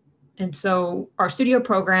 And so our studio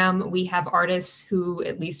program, we have artists who,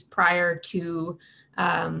 at least prior to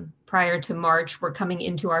March, were coming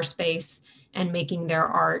into our space and making their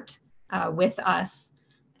art with us.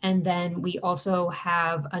 And then we also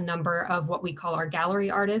have a number of what we call our gallery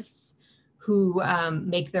artists who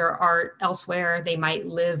make their art elsewhere. They might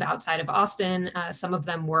live outside of Austin. Some of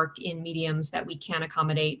them work in mediums that we can't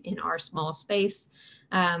accommodate in our small space.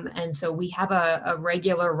 And so we have a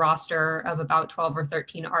regular roster of about 12 or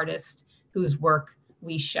 13 artists whose work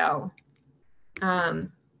we show. And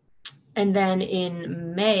then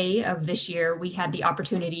in May of this year, we had the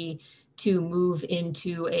opportunity to move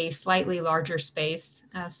into a slightly larger space.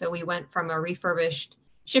 So we went from a refurbished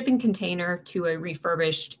shipping container to a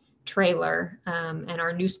refurbished trailer. And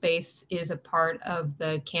our new space is a part of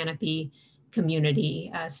the Canopy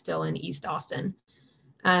community still in East Austin.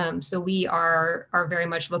 So we are very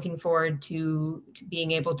much looking forward to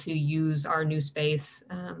being able to use our new space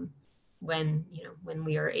when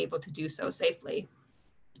we are able to do so safely.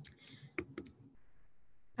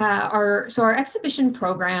 Our exhibition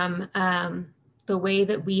program, the way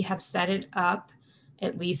that we have set it up,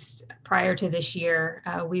 at least prior to this year,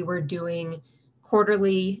 we were doing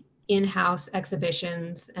quarterly in-house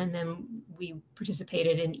exhibitions, and then we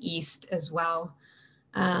participated in East as well.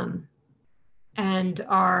 And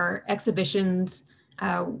our exhibitions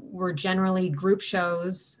were generally group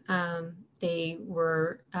shows. They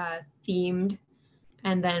were themed,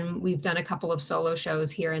 and then we've done a couple of solo shows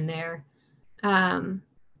here and there.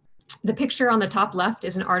 The picture on the top left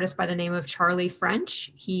is an artist by the name of Charlie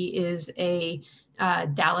French. He is a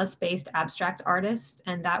Dallas-based abstract artist,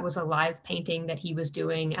 and that was a live painting that he was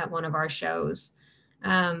doing at one of our shows.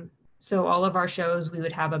 So all of our shows, we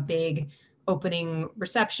would have a big opening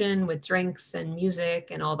reception with drinks and music,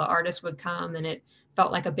 and all the artists would come, and it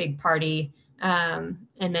felt like a big party. And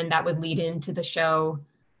then that would lead into the show.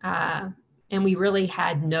 And we really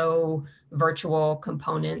had no virtual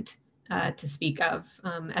component to speak of.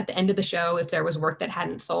 At the end of the show, if there was work that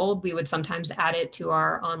hadn't sold, we would sometimes add it to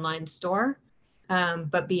our online store.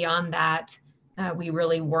 But beyond that, we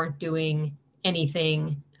really weren't doing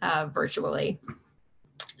anything virtually.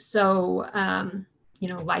 So,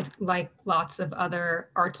 like lots of other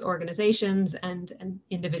arts organizations and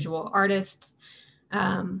individual artists,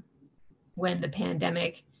 when the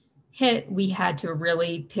pandemic hit, we had to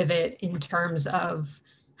really pivot in terms of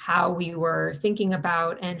how we were thinking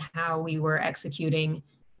about and how we were executing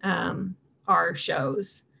our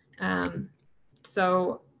shows.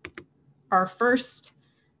 So our first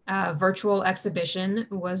virtual exhibition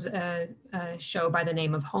was a show by the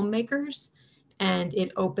name of Homemakers, and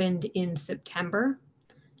it opened in September.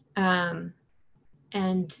 And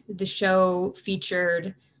the show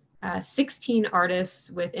featured 16 artists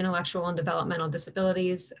with intellectual and developmental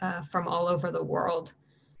disabilities from all over the world.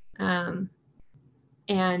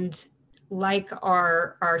 And like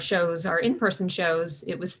our shows, our in-person shows,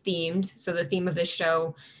 it was themed. So the theme of this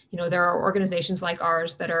show, there are organizations like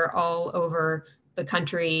ours that are all over the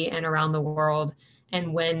country and around the world.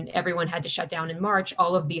 And when everyone had to shut down in March,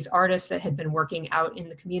 all of these artists that had been working out in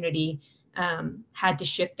the community had to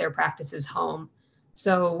shift their practices home.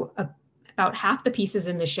 So about half the pieces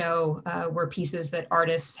in the show were pieces that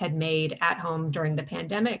artists had made at home during the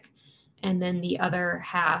pandemic. And then the other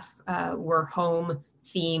half were home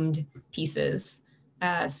themed pieces.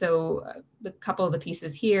 The couple of the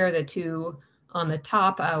pieces here, the two on the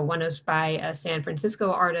top, one is by a San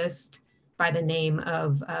Francisco artist by the name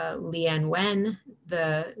of Leanne Wen.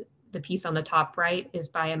 The piece on the top right is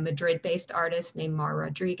by a Madrid-based artist named Mar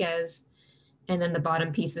Rodriguez. And then the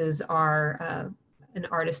bottom pieces are an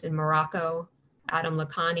artist in Morocco, Adam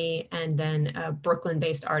Lakhani, and then a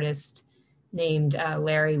Brooklyn-based artist named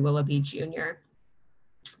Larry Willoughby Jr.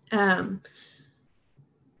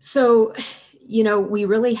 We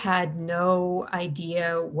really had no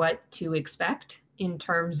idea what to expect in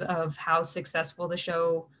terms of how successful the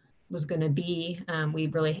show was going to be. We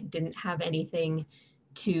really didn't have anything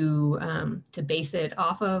to base it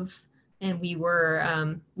off of, and we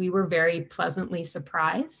were very pleasantly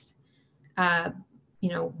surprised, by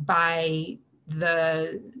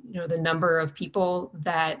the number of people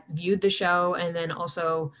that viewed the show, and then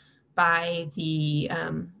also by the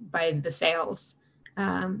sales.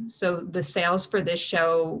 So the sales for this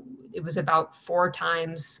show, it was about 4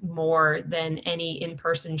 times more than any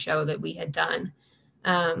in-person show that we had done.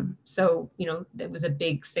 That was a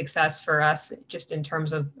big success for us just in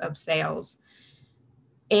terms of sales.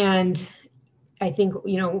 And I think,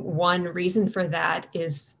 one reason for that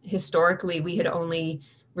is historically we had only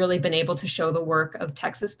really been able to show the work of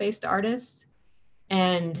Texas-based artists.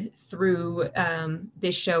 And through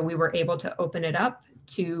this show, we were able to open it up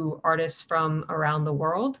to artists from around the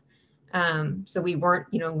world. So we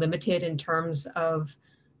weren't, limited in terms of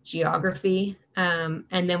geography. And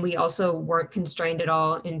then we also weren't constrained at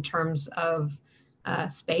all in terms of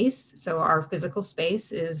space. So our physical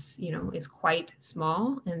space is quite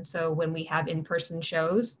small. And so when we have in-person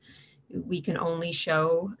shows, we can only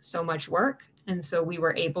show so much work. And so we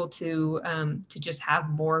were able to just have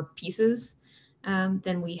more pieces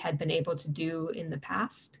than we had been able to do in the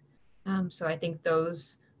past. So I think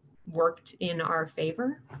those worked in our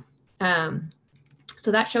favor.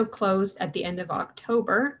 So that show closed at the end of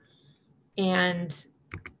October, and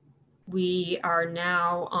we are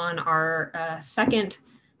now on our second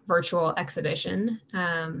virtual exhibition.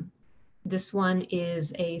 This one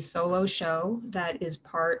is a solo show that is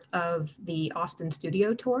part of the Austin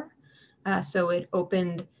Studio Tour. So it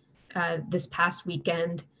opened this past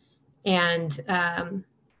weekend, and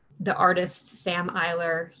the artist, Sam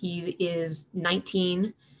Eiler, he is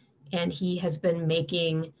 19, and he has been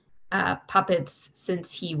making puppets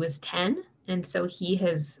since he was 10. And so he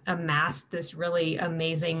has amassed this really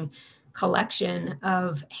amazing collection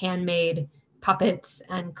of handmade puppets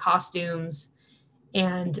and costumes.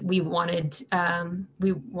 And we wanted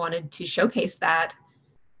to showcase that.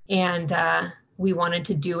 And we wanted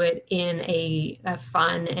to do it in a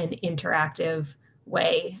fun and interactive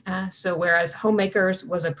way. So whereas Homemakers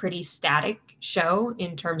was a pretty static show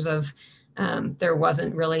in terms of there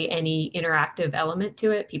wasn't really any interactive element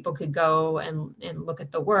to it. People could go and look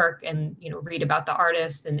at the work and read about the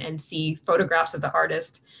artist and see photographs of the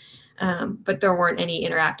artist, but there weren't any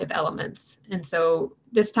interactive elements. And so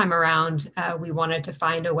this time around, we wanted to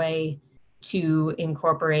find a way to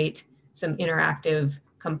incorporate some interactive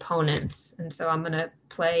components. And so I'm going to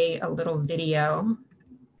play a little video.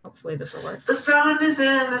 Hopefully this will work. The sun is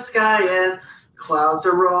in the sky and clouds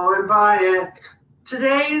are rolling by it.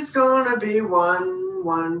 Today's gonna be one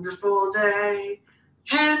wonderful day.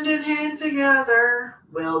 Hand in hand together,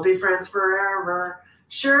 we'll be friends forever.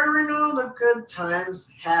 Sharing all the good times,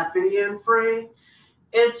 happy and free.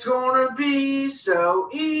 It's gonna be so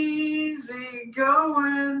easy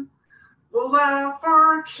going. We'll laugh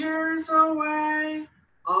our cares away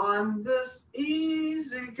on this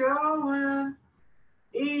easy going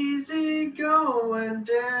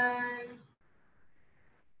day.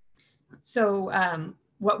 So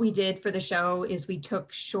what we did for the show is we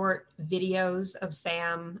took short videos of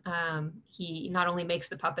Sam. He not only makes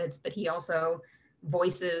the puppets, but he also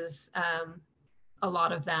voices a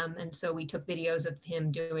lot of them. And so we took videos of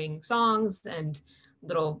him doing songs and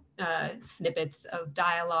little snippets of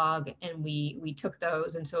dialogue, and we took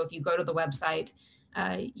those. And so if you go to the website,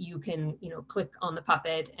 you can click on the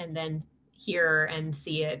puppet and then hear and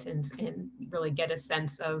see it and really get a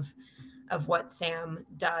sense of what Sam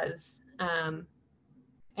does.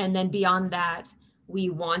 And then beyond that, we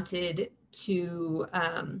wanted to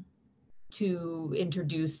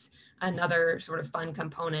introduce another sort of fun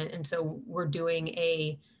component. And so we're doing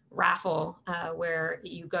a raffle where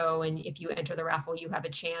you go, and if you enter the raffle, you have a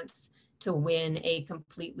chance to win a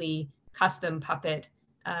completely custom puppet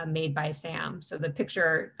made by Sam. So the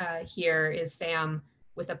picture here is Sam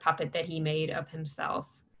with a puppet that he made of himself.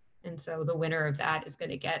 And so the winner of that is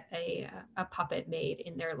going to get a puppet made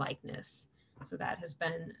in their likeness. So that has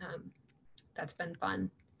been, that's been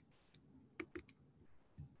fun.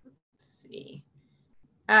 Let's see.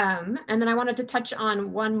 And then I wanted to touch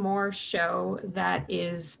on one more show that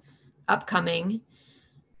is upcoming.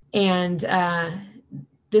 And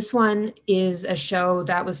this one is a show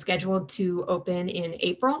that was scheduled to open in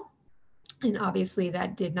April. And obviously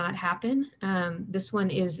that did not happen. This one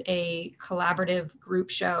is a collaborative group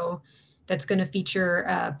show that's going to feature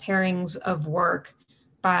pairings of work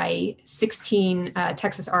by 16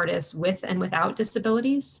 Texas artists with and without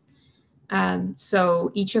disabilities.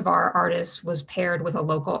 So each of our artists was paired with a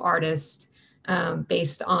local artist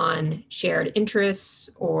based on shared interests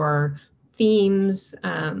or themes,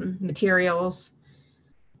 materials.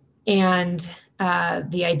 And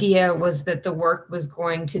the idea was that the work was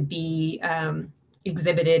going to be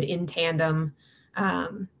exhibited in tandem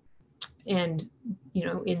and,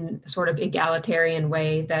 in sort of egalitarian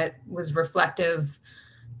way that was reflective,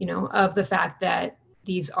 of the fact that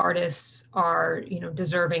these artists are,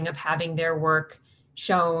 deserving of having their work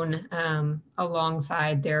shown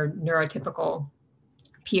alongside their neurotypical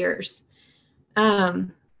peers.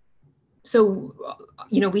 So,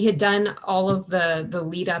 we had done all of the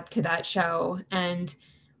lead up to that show, and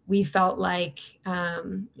we felt like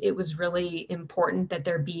it was really important that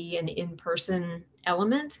there be an in-person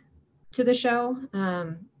element to the show,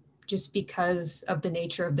 just because of the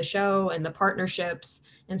nature of the show and the partnerships.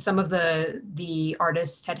 And some of the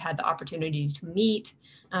artists had the opportunity to meet,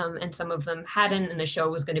 and some of them hadn't, and the show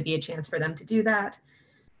was going to be a chance for them to do that.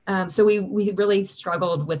 So we really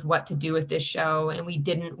struggled with what to do with this show, and we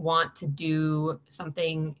didn't want to do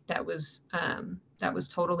something that was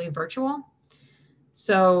totally virtual.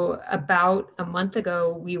 So about a month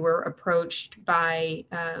ago, we were approached by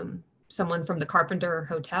someone from the Carpenter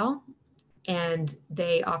Hotel, and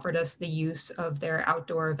they offered us the use of their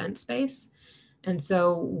outdoor event space. And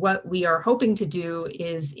so what we are hoping to do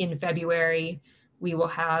is in February, we will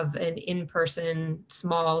have an in-person,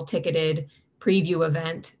 small ticketed preview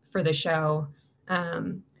event for the show.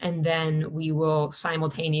 And then we will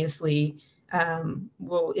simultaneously,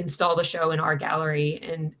 we'll install the show in our gallery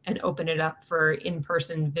and open it up for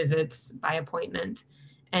in-person visits by appointment.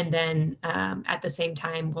 And then at the same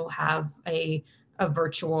time, we'll have a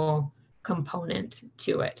virtual component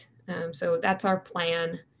to it. So that's our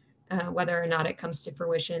plan. Whether or not it comes to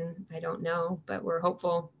fruition, I don't know, but we're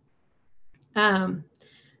hopeful.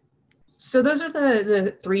 So those are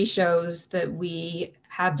the 3 shows that we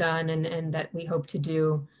have done and that we hope to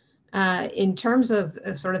do. In terms of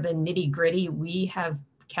sort of the nitty gritty, we have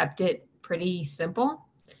kept it pretty simple.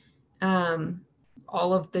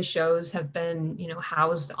 All of the shows have been,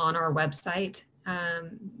 housed on our website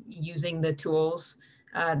using the tools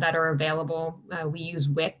that are available. We use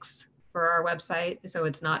Wix for our website, so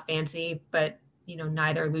it's not fancy, but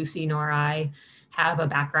neither Lucy nor I have a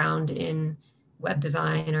background in web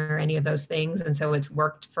design or any of those things, and so it's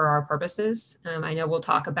worked for our purposes. I know we'll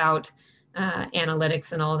talk about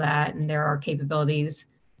analytics and all that, and there are capabilities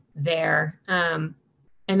there. And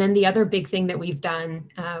then the other big thing that we've done,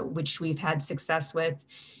 which we've had success with,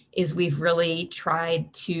 is we've really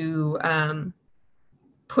tried to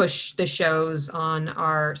push the shows on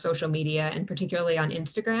our social media, and particularly on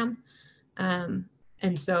Instagram.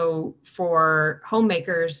 And so for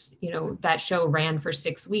homemakers, that show ran for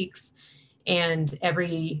 6 weeks, and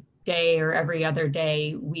every day or every other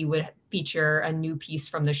day, we would feature a new piece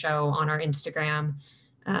from the show on our Instagram,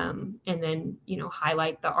 and then,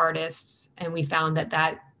 highlight the artists. And we found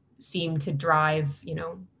that seemed to drive,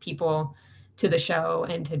 people to the show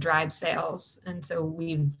and to drive sales. And so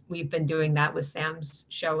we've been doing that with Sam's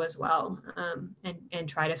show as well, and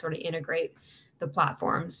try to sort of integrate the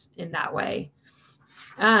platforms in that way.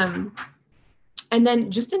 And then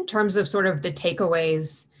just in terms of sort of the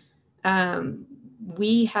takeaways,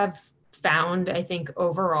 we have found, I think,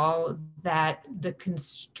 overall that the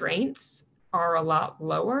constraints are a lot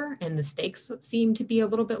lower and the stakes seem to be a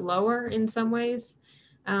little bit lower in some ways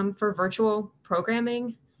for virtual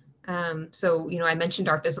programming. So, I mentioned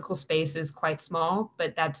our physical space is quite small,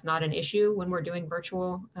 but that's not an issue when we're doing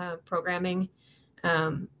virtual programming.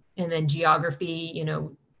 And then geography,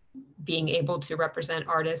 being able to represent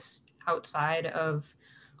artists outside of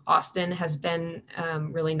Austin has been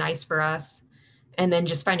really nice for us. And then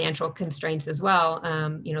just financial constraints as well.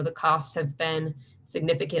 The costs have been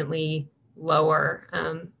significantly lower.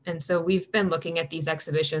 And so we've been looking at these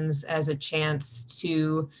exhibitions as a chance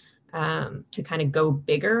to kind of go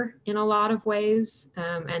bigger in a lot of ways,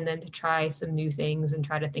 and then to try some new things and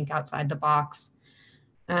try to think outside the box.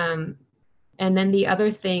 And then the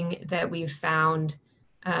other thing that we've found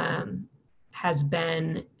has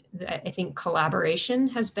been, I think, collaboration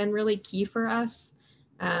has been really key for us.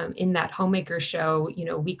 In that homemaker show,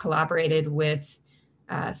 we collaborated with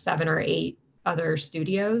 7 or 8 other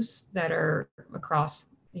studios that are across,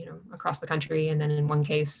 across the country. And then in one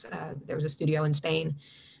case, there was a studio in Spain.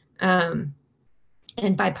 And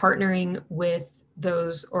by partnering with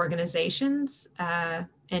those organizations,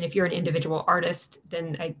 and if you're an individual artist,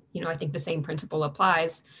 then I think the same principle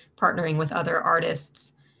applies, partnering with other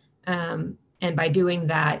artists. And by doing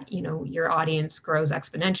that, your audience grows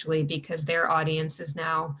exponentially because their audience is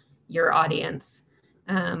now your audience.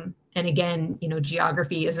 And again,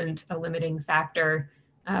 geography isn't a limiting factor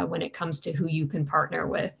when it comes to who you can partner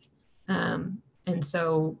with. And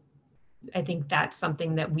so I think that's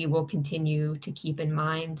something that we will continue to keep in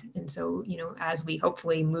mind. And so, as we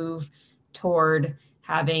hopefully move toward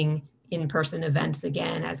having in-person events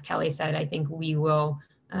again, as Kelley said, I think we will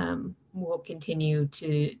continue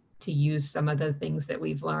to use some of the things that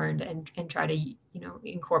we've learned and try to,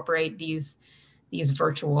 incorporate these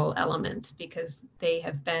virtual elements because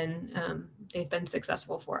they've been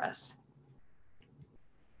successful for us.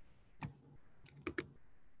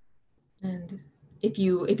 And if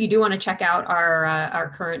you do want to check out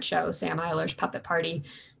our current show, Sam Eiler's Puppet Party,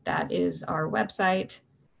 that is our website.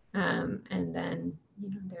 And then,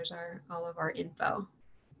 there's all of our info.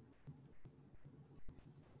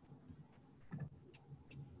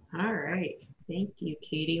 All right. Thank you,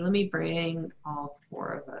 Katie. Let me bring all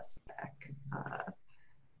four of us back up.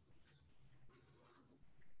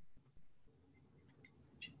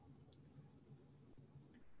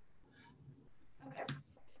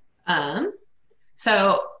 Okay.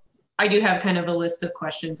 So I do have kind of a list of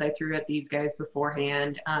questions I threw at these guys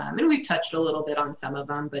beforehand, and we've touched a little bit on some of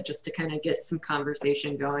them, but just to kind of get some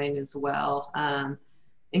conversation going as well. And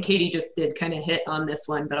Katie just did kind of hit on this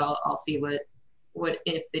one, but I'll see what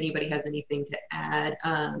if anybody has anything to add.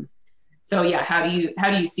 So yeah, how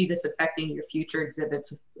do you see this affecting your future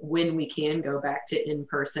exhibits when we can go back to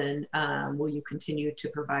in-person? Will you continue to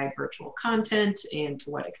provide virtual content, and to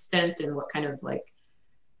what extent, and what kind of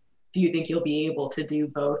do you think you'll be able to do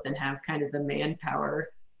both and have kind of the manpower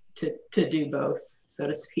to do both, so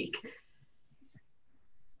to speak?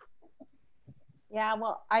 Yeah,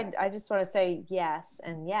 well, I just want to say yes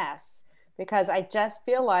and yes, because I just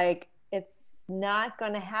feel like it's not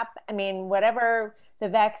going to happen. I mean, whatever the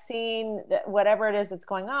vaccine, whatever it is that's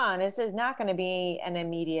going on, this is not going to be an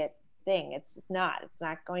immediate thing. It's not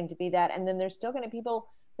going to be that. And then there's still going to be people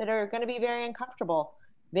that are going to be very uncomfortable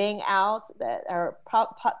being out, that are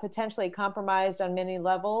potentially compromised on many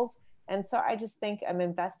levels. And so I just think I'm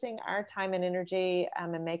investing our time and energy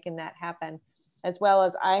in making that happen, as well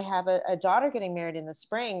as I have a daughter getting married in the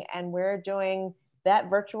spring, and we're doing that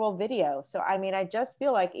virtual video. So, I mean, I just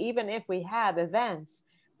feel like even if we have events,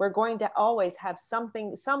 we're going to always have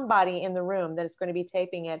somebody in the room that is going to be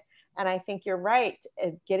taping it. And I think you're right,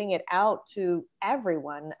 getting it out to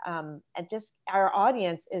everyone. And just our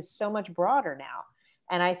audience is so much broader now.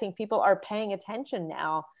 And I think people are paying attention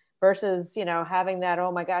now versus, having that,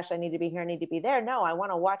 oh my gosh, I need to be here, I need to be there. No, I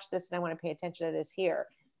want to watch this and I want to pay attention to this here.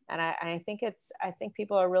 And I think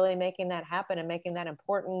people are really making that happen and making that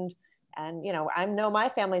important. And, I know my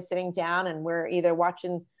family's sitting down and we're either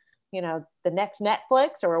watching, the next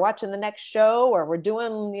Netflix, or we're watching the next show, or we're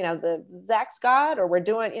doing, the Zach Scott, or we're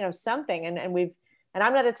doing, something. And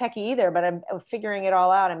I'm not a techie either, but I'm figuring it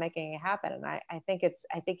all out and making it happen. And I think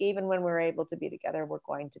even when we're able to be together, we're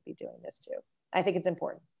going to be doing this too. I think it's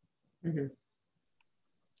important. Mm-hmm.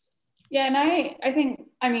 Yeah, and I think,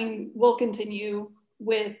 we'll continue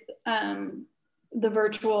with the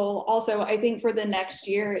virtual. Also, I think for the next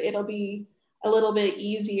year, it'll be a little bit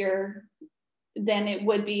easier than it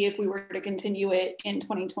would be if we were to continue it in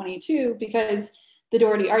 2022, because the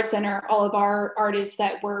Dougherty Arts Center, all of our artists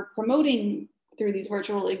that we're promoting through these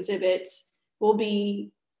virtual exhibits will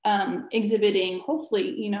be exhibiting,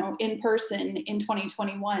 hopefully, in person in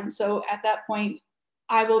 2021. So at that point,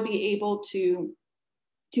 I will be able to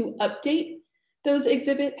update those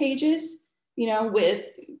exhibit pages,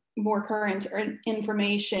 with more current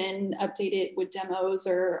information, update it with demos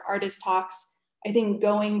or artist talks. I think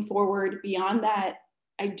going forward beyond that,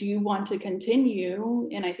 I do want to continue,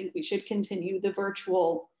 and I think we should continue the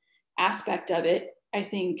virtual aspect of it. I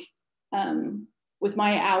think with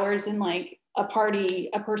my hours in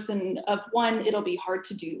a person of one, it'll be hard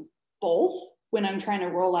to do both when I'm trying to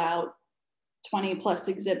roll out 20 plus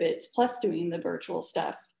exhibits plus doing the virtual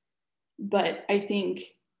stuff. But I think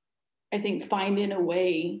finding a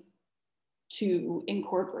way to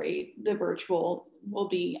incorporate the virtual will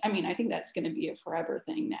be, I think that's going to be a forever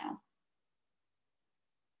thing now.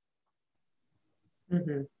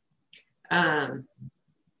 Mm-hmm.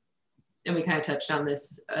 And we kind of touched on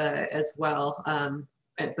this as well.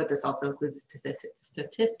 but this also includes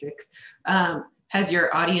statistics. Has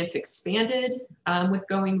your audience expanded with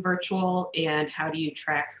going virtual, and how do you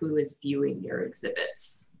track who is viewing your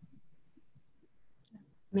exhibits?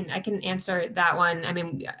 I mean, I can answer that one. I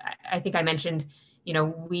mean, I think I mentioned, you know,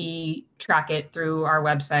 we track it through our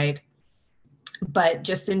website, but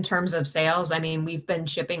just in terms of sales, I mean, we've been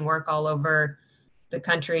shipping work all over the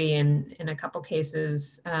country, and in a couple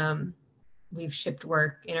cases, we've shipped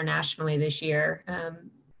work internationally this year.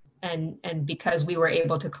 And because we were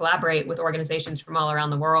able to collaborate with organizations from all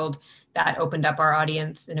around the world, that opened up our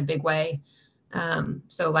audience in a big way.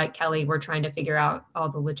 So like Kelley, we're trying to figure out all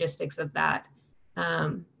the logistics of that.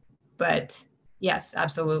 But yes,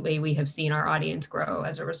 absolutely, we have seen our audience grow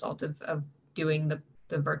as a result of doing the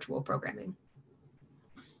virtual programming.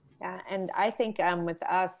 Yeah, and I think with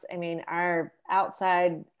us, I mean, our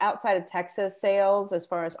outside of Texas sales, as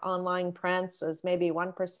far as online prints, was maybe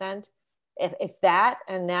 1%. If that,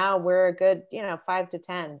 and now we're a good, 5 to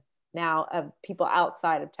 10 now of people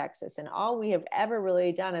outside of Texas. And all we have ever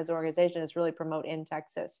really done as an organization is really promote in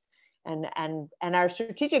Texas. And our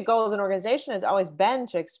strategic goal as an organization has always been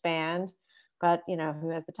to expand, but who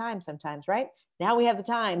has the time sometimes, right? Now we have the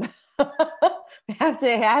time. We have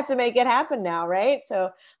to make it happen now, right? So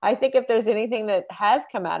I think if there's anything that has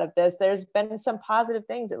come out of this, there's been some positive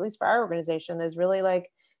things, at least for our organization, that's really like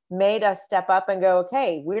made us step up and go,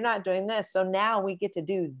 okay, we're not doing this, so now we get to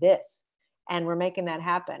do this, and we're making that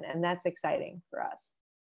happen, and that's exciting for us.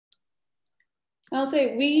 I'll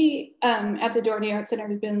say we at the Dougherty Arts Center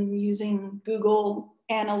have been using Google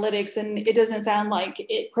Analytics, and it doesn't sound like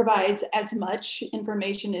it provides as much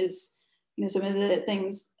information as some of the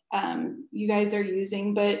things you guys are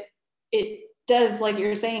using, but it does, like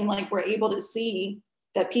you're saying, like we're able to see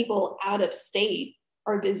that people out of state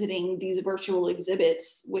are visiting these virtual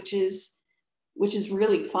exhibits, which is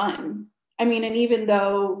really fun. I mean, and even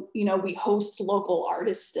though, we host local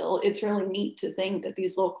artists still, it's really neat to think that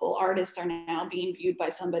these local artists are now being viewed by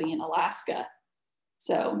somebody in Alaska.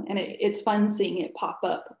 So, and it's fun seeing it pop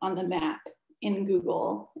up on the map in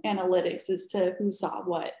Google Analytics as to who saw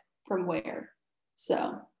what from where.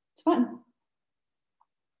 So it's fun.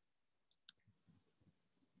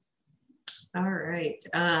 All right.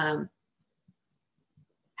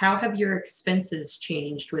 How have your expenses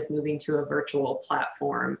changed with moving to a virtual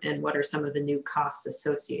platform, and what are some of the new costs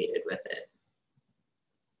associated with it?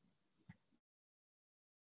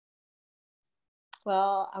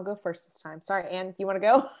 Well, I'll go first this time. Sorry, Anne, you want to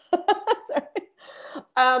go?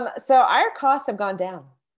 Sorry. So our costs have gone down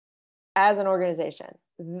as an organization.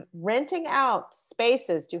 Renting out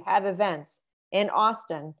spaces to have events in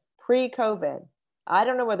Austin pre-COVID. I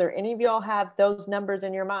don't know whether any of y'all have those numbers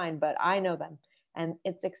in your mind, but I know them. And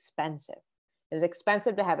it's expensive. It's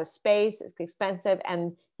expensive to have a space. It's expensive.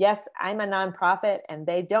 And yes, I'm a nonprofit and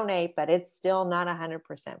they donate, but it's still not 100%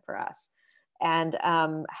 for us. And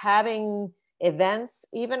having events,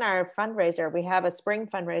 even our fundraiser, we have a spring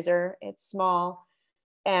fundraiser. It's small.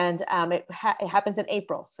 And it happens in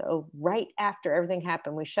April. So right after everything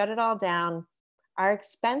happened, we shut it all down. Our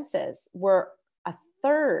expenses were a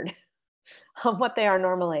third of what they are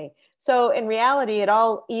normally. So in reality, it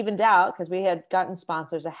all evened out because we had gotten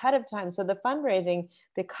sponsors ahead of time. So the fundraising,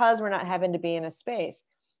 because we're not having to be in a space.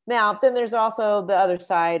 Now, then there's also the other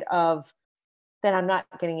side of that I'm not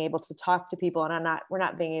getting able to talk to people, and we're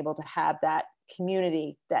not being able to have that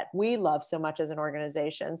community that we love so much as an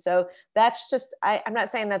organization. So that's just, I'm not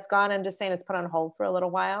saying that's gone. I'm just saying it's put on hold for a little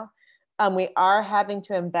while. We are having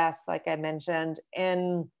to invest, like I mentioned,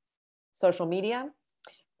 in social media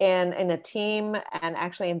and in a team, and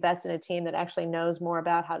actually invest in a team that actually knows more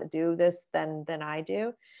about how to do this than I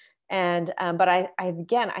do. And, but I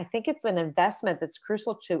think it's an investment that's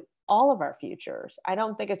crucial to all of our futures. I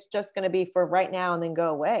don't think it's just going to be for right now and then go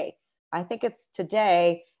away. I think it's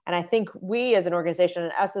today. And I think we as an organization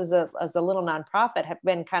and us as a little nonprofit have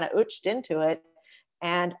been kind of ooched into it.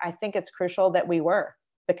 And I think it's crucial that we were,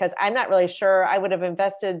 because I'm not really sure I would have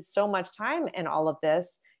invested so much time in all of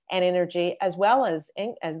this and energy, as well as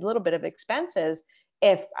a little bit of expenses,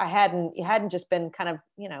 if I hadn't just been kind of,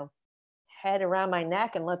 head around my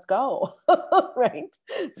neck and let's go. Right.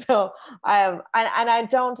 So as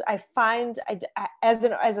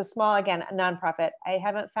a small, again, a nonprofit, I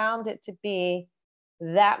haven't found it to be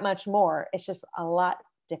that much more. It's just a lot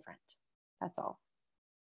different. That's all.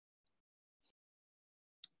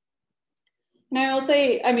 Now I'll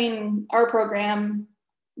say, I mean, our program,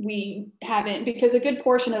 we haven't, because a good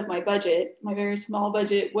portion of my budget, my very small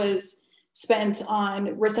budget, was spent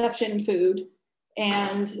on reception food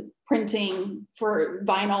and printing for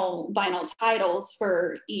vinyl titles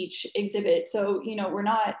for each exhibit. So, we're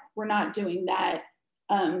not doing that.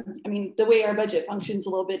 I mean, the way our budget functions a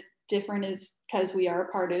little bit different is because we are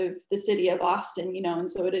a part of the city of Austin, you know, and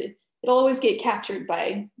so it'll always get captured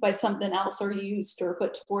by something else or used or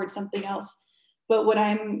put towards something else. But what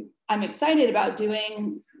I'm excited about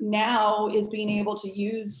doing now is being able to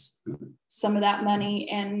use some of that money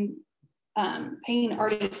and paying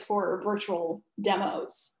artists for virtual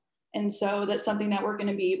demos. And so that's something that we're going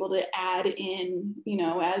to be able to add in, you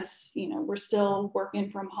know, as, you know, we're still working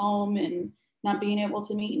from home and not being able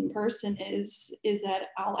to meet in person, is that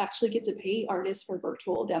I'll actually get to pay artists for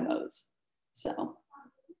virtual demos. So.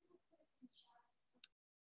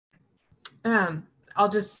 I'll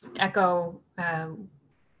just echo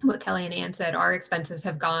what Kelley and Ann said. Our expenses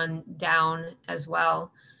have gone down as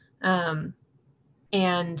well. And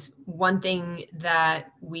one thing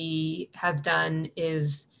that we have done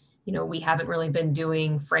is, you know, we haven't really been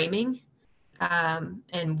doing framing.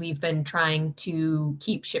 And we've been trying to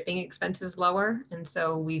keep shipping expenses lower. And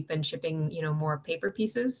so we've been shipping, you know, more paper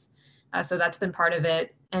pieces. So that's been part of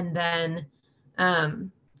it. And then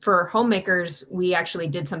for homemakers, we actually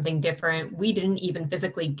did something different. We didn't even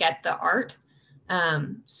physically get the art.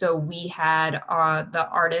 So we had the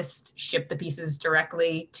artist ship the pieces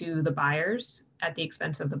directly to the buyers at the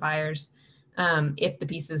expense of the buyers if the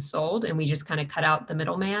pieces sold, and we just kind of cut out the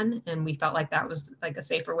middleman. And we felt like that was like a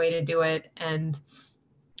safer way to do it and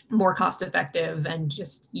more cost effective and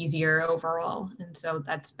just easier overall. And so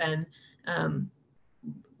that's been,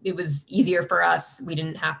 it was easier for us. We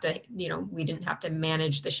didn't have to, you know, we didn't have to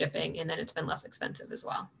manage the shipping, and then it's been less expensive as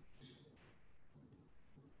well.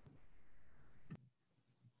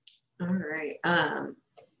 All right.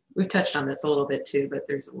 We've touched on this a little bit too, but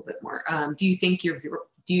there's a little bit more. Do you think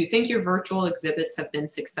your virtual exhibits have been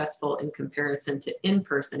successful in comparison to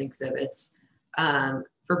in-person exhibits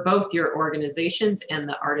for both your organizations and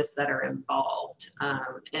the artists that are involved?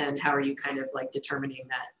 And how are you kind of like determining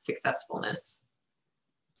that successfulness?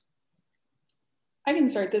 I can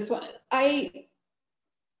start this one. I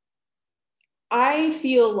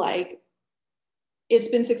feel like it's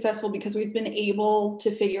been successful because we've been able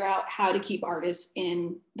to figure out how to keep artists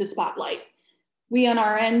in the spotlight. We on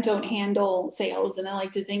our end don't handle sales, and I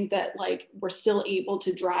like to think that like we're still able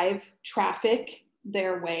to drive traffic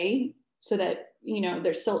their way so that, you know,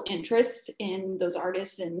 there's still interest in those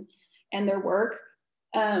artists and their work.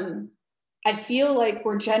 I feel like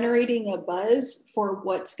we're generating a buzz for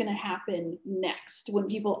what's going to happen next when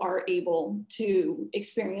people are able to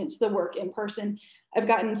experience the work in person. I've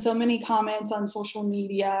gotten so many comments on social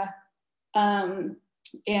media and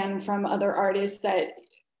from other artists that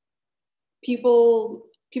people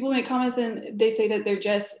make comments and they say that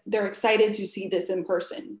they're excited to see this in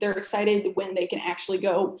person. They're excited when they can actually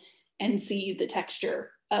go and see the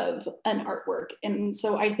texture of an artwork. And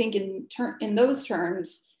so I think in those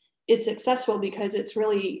terms, it's successful because it's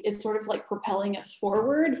sort of like propelling us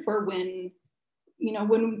forward for when, you know,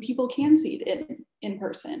 when people can see it in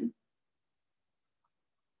person.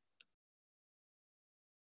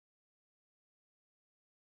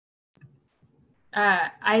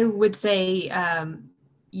 I would say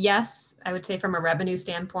yes. I would say from a revenue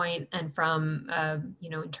standpoint and from you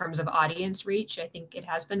know, in terms of audience reach, I think it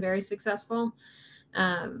has been very successful.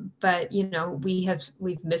 But you know,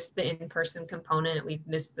 we've missed the in-person component. We've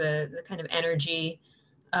missed the kind of energy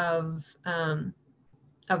of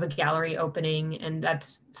a gallery opening, and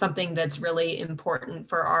that's something that's really important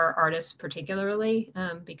for our artists, particularly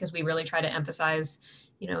because we really try to emphasize,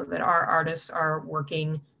 you know, that our artists are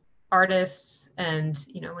working artists, and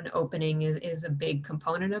you know, an opening is a big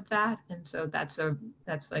component of that. And so that's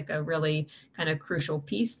like a really kind of crucial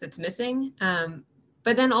piece that's missing.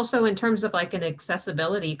 But then also in terms of like an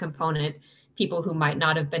accessibility component, people who might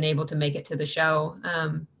not have been able to make it to the show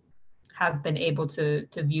have been able to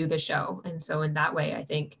view the show. And so in that way, I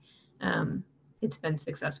think it's been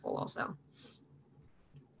successful also.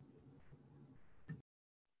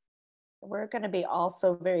 We're going to be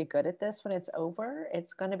also very good at this when it's over.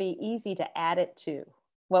 It's going to be easy to add it to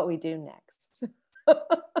what we do next.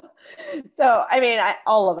 So, I mean,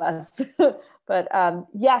 all of us, but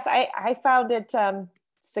yes, I found it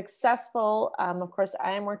successful. Of course,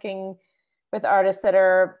 I am working with artists that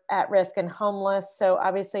are at risk and homeless. So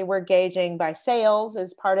obviously we're gauging by sales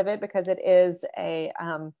as part of it, because it is a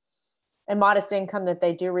modest income that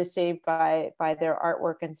they do receive by their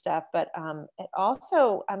artwork and stuff. But it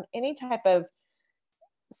also, any type of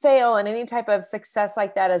sale and any type of success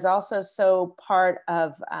like that is also so part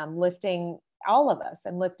of lifting all of us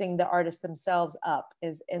and lifting the artists themselves up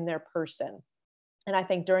is in their person. And I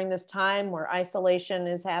think during this time where isolation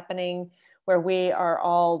is happening, where we are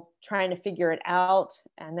all trying to figure it out,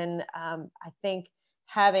 and then I think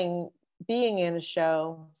having being in a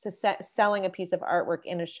show, selling a piece of artwork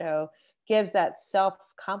in a show gives that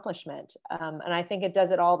self-accomplishment. And I think it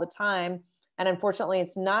does it all the time. And unfortunately,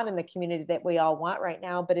 it's not in the community that we all want right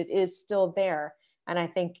now, but it is still there. And I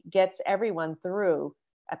think gets everyone through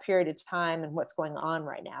a period of time and what's going on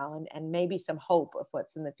right now, and maybe some hope of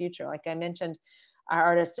what's in the future. Like I mentioned, our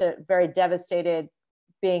artists are very devastated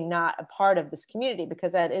being not a part of this community,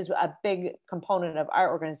 because that is a big component of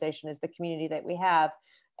our organization, is the community that we have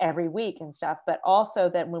every week and stuff. But also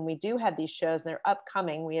that when we do have these shows and they're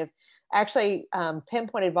upcoming, we have actually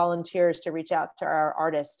pinpointed volunteers to reach out to our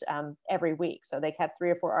artists every week. So they have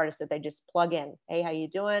 3 or 4 artists that they just plug in. Hey, how you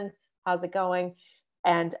doing? How's it going?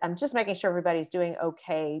 And I'm just making sure everybody's doing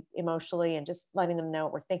okay emotionally, and just letting them know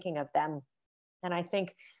we're thinking of them. And I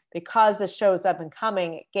think because the show's up and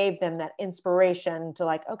coming, it gave them that inspiration to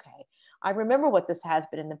like, okay, I remember what this has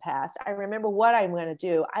been in the past. I remember what I'm going to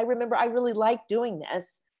do. I remember I really like doing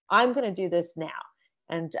this. I'm going to do this now.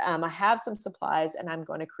 And I have some supplies, and I'm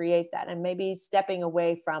going to create that. And maybe stepping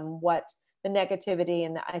away from what the negativity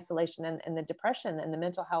and the isolation and the depression and the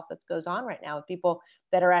mental health that goes on right now with people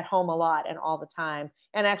that are at home a lot and all the time,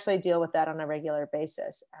 and actually deal with that on a regular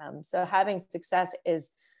basis. So having success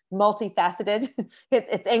is multifaceted.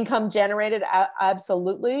 It's income generated,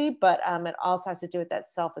 absolutely, but it also has to do with that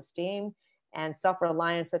self-esteem and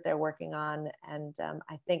self-reliance that they're working on. And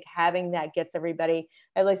I think having that gets everybody,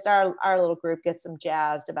 at least our little group, gets them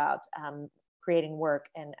jazzed about creating work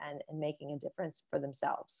and making a difference for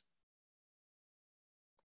themselves.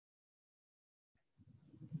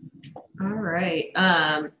 All right.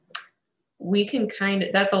 We can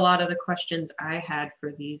that's a lot of the questions I had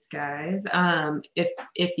for these guys.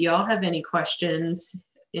 If y'all have any questions,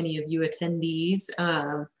 any of you attendees,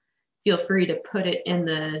 feel free to put it in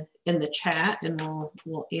the chat, and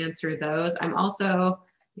we'll answer those. I'm also,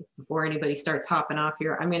 before anybody starts hopping off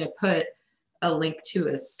here, I'm going to put a link to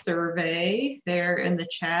a survey there in the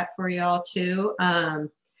chat for y'all too.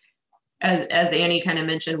 As Annie kind of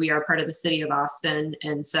mentioned, we are part of the city of Austin,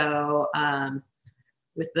 and so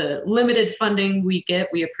with the limited funding we get,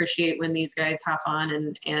 we appreciate when these guys hop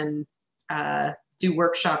on and do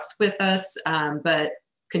workshops with us, but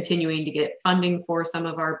continuing to get funding for some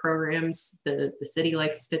of our programs. The city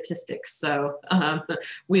likes statistics, so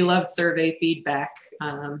we love survey feedback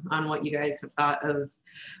on what you guys have thought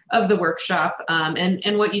of the workshop,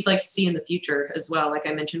 and what you'd like to see in the future as well. Like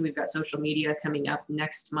I mentioned, we've got social media coming up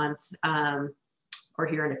next month, or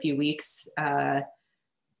here in a few weeks.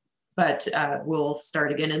 But we'll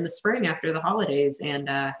start again in the spring after the holidays, and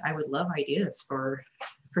I would love ideas for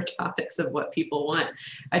topics of what people want.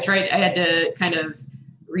 I had to kind of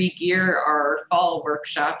re-gear our fall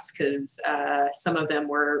workshops, because some of them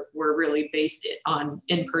were really based on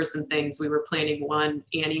in-person things. We were planning one.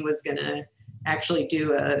 Annie was going to actually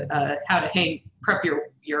do a how to prep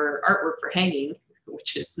your artwork for hanging,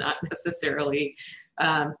 which is not necessarily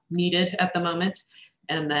needed at the moment.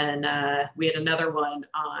 And then we had another one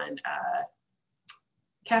on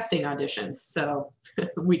casting auditions. So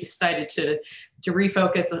we decided to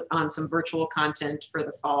refocus on some virtual content for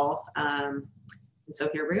the fall. And so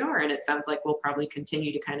here we are, and it sounds like we'll probably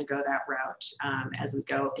continue to kind of go that route as we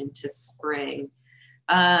go into spring.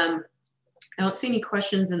 I don't see any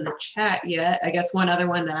questions in the chat yet. I guess one other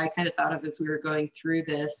one that I kind of thought of as we were going through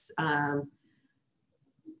this,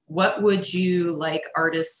 what would you like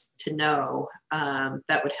artists to know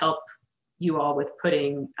that would help you all with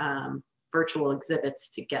putting virtual exhibits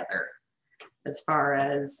together, as far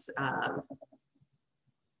as,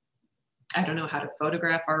 I don't know, how to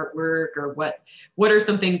photograph artwork, or what are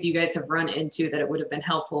some things you guys have run into that it would have been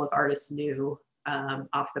helpful if artists knew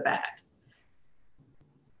off the bat?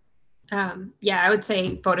 Yeah, I would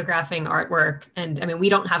say photographing artwork. And I mean, we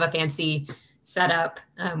don't have a fancy setup.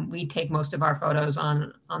 We take most of our photos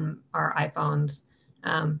on our iPhones,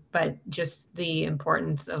 but just the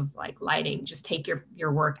importance of like lighting, just take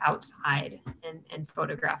your work outside and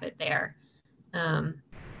photograph it there.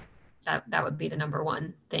 That would be the number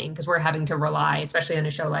one thing, because we're having to rely, especially on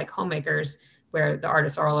a show like Homemakers, where the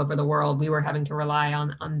artists are all over the world, we were having to rely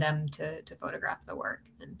on them to photograph the work,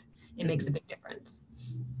 and it makes a big difference.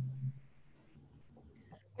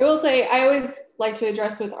 I will say, I always like to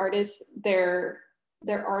address with artists their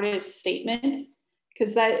artist statement,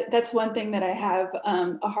 because that's one thing that I have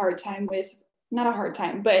a hard time with. Not a hard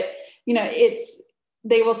time, but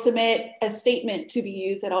they will submit a statement to be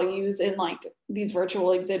used that I'll use in like these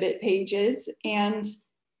virtual exhibit pages, and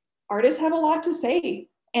artists have a lot to say,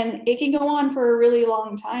 and it can go on for a really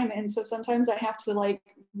long time. And so sometimes I have to like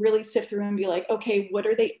really sift through and be like, okay, what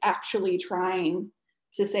are they actually trying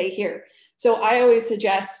to say here? So I always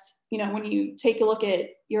suggest you know, when you take a look at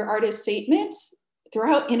your artist statements,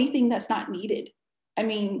 throw out anything that's not needed. I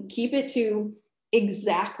mean, keep it to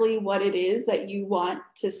exactly what it is that you want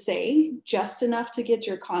to say, just enough to get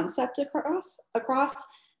your concept across,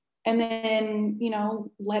 and then, you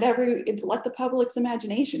know, let the public's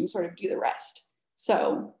imagination sort of do the rest.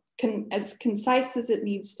 So as concise as it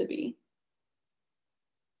needs to be.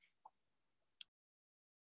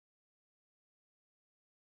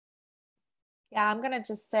 Yeah, I'm gonna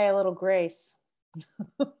just say a little grace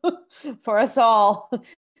for us all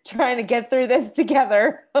trying to get through this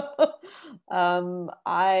together. We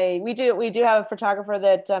do have a photographer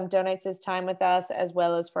that donates his time with us as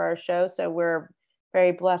well as for our show, so we're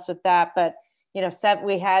very blessed with that. But you know,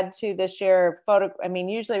 we had to this year I mean,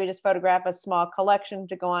 usually we just photograph a small collection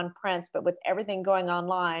to go on prints, but with everything going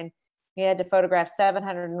online, we had to photograph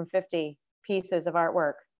 750 pieces of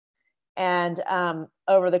artwork. And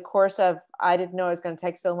over the course of, I didn't know it was going to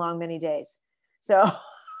take so long, many days. So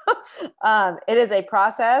it is a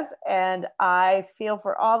process, and I feel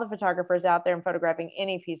for all the photographers out there and photographing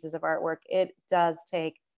any pieces of artwork, it does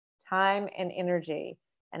take time and energy.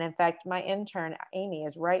 And in fact, my intern, Amy,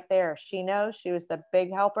 is right there. She knows. She was the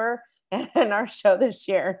big helper in our show this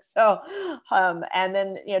year. So, and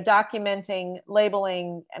then, you know, documenting,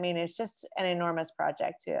 labeling, I mean, it's just an enormous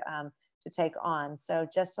project to take on. So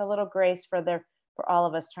just a little grace for all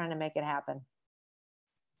of us trying to make it happen.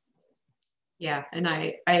 Yeah, and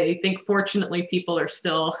I think fortunately people are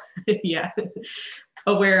still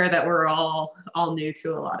aware that we're all new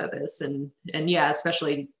to a lot of this, and yeah,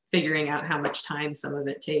 especially figuring out how much time some of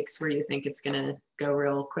it takes, where you think it's gonna go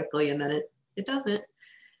real quickly and then it doesn't.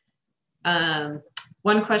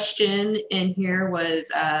 One question in here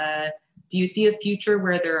was, do you see a future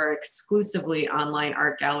where there are exclusively online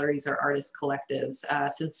art galleries or artist collectives?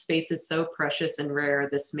 Since space is so precious and rare,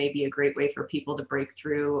 this may be a great way for people to break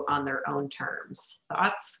through on their own terms.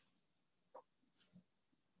 Thoughts?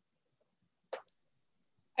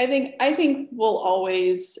 I think we'll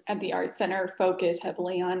always at the Art Center focus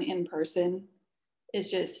heavily on in-person. It's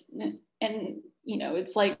just, and you know,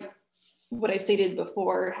 it's like what I stated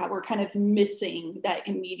before, how we're kind of missing that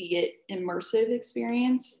immediate immersive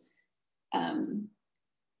experience.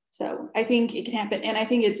 So I think it can happen, and I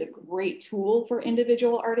think it's a great tool for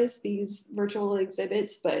individual artists, these virtual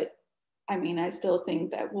exhibits, but I mean, I still think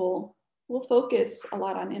that we'll focus a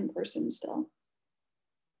lot on in-person still.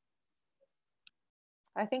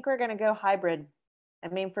 I think we're going to go hybrid. I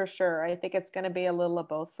mean, for sure. I think it's going to be a little of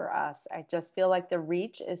both for us. I just feel like the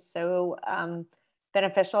reach is so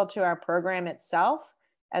beneficial to our program itself,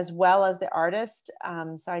 as well as the artist.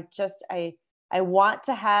 So I want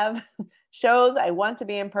to have shows. I want to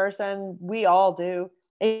be in person. We all do.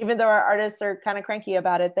 Even though our artists are kind of cranky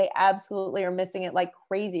about it, they absolutely are missing it like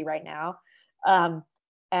crazy right now.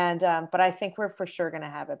 But I think we're for sure going to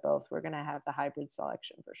have it both. We're going to have the hybrid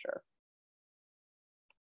selection for sure.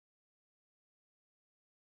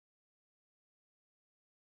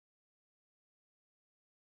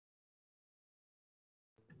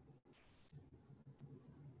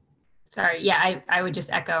 Sorry, yeah, I would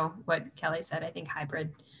just echo what Kelley said. I think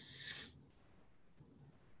hybrid.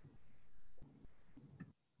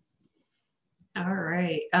 All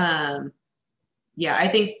right. Yeah, I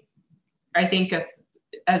think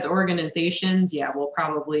as organizations, yeah, we'll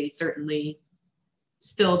probably certainly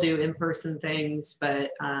still do in-person things,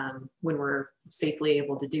 but when we're safely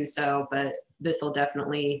able to do so. But this will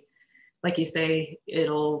definitely, like you say,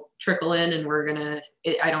 it'll trickle in, and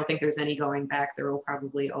I don't think there's any going back. There will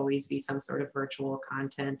probably always be some sort of virtual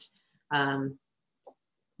content.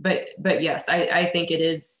 But yes, I think it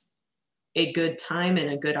is a good time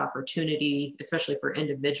and a good opportunity, especially for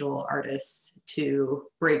individual artists, to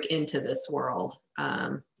break into this world,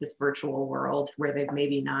 this virtual world, where they've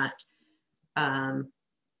maybe not had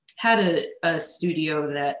a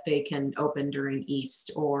studio that they can open during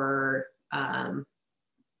East, or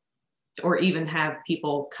even have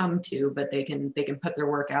people come to, but they can put their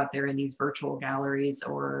work out there in these virtual galleries,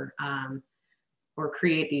 or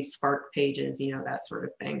create these Spark pages, you know, that sort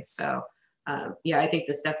of thing. So yeah, I think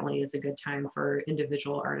this definitely is a good time for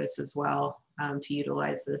individual artists as well, to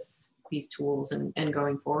utilize these tools and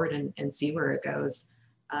going forward and see where it goes.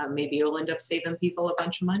 Maybe it'll end up saving people a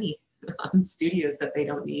bunch of money on studios that they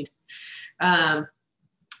don't need.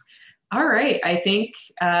 All right, I think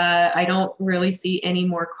I don't really see any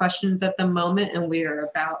more questions at the moment, and we are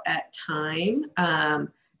about at time.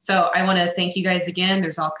 So I want to thank you guys again.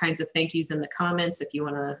 There's all kinds of thank yous in the comments if you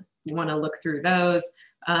want to look through those.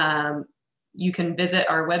 You can visit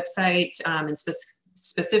our website, and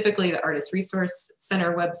specifically the Artist Resource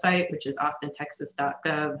Center website, which is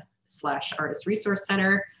austintexas.gov/Artist Resource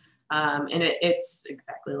Center. And it's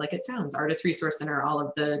exactly like it sounds, Artist Resource Center, all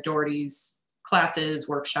of the Dougherty's classes,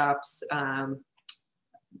 workshops,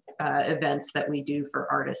 events that we do for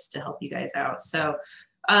artists to help you guys out. So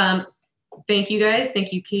thank you guys.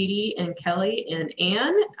 Thank you, Katie and Kelley and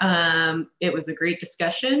Anne. It was a great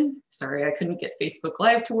discussion. Sorry, I couldn't get Facebook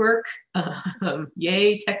Live to work.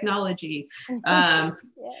 Yay, technology.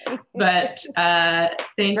 But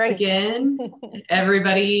thanks Grace. again.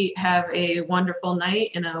 Everybody have a wonderful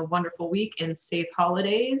night and a wonderful week and safe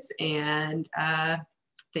holidays. And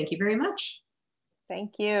thank you very much.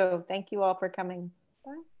 Thank you. Thank you all for coming.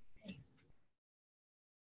 Bye.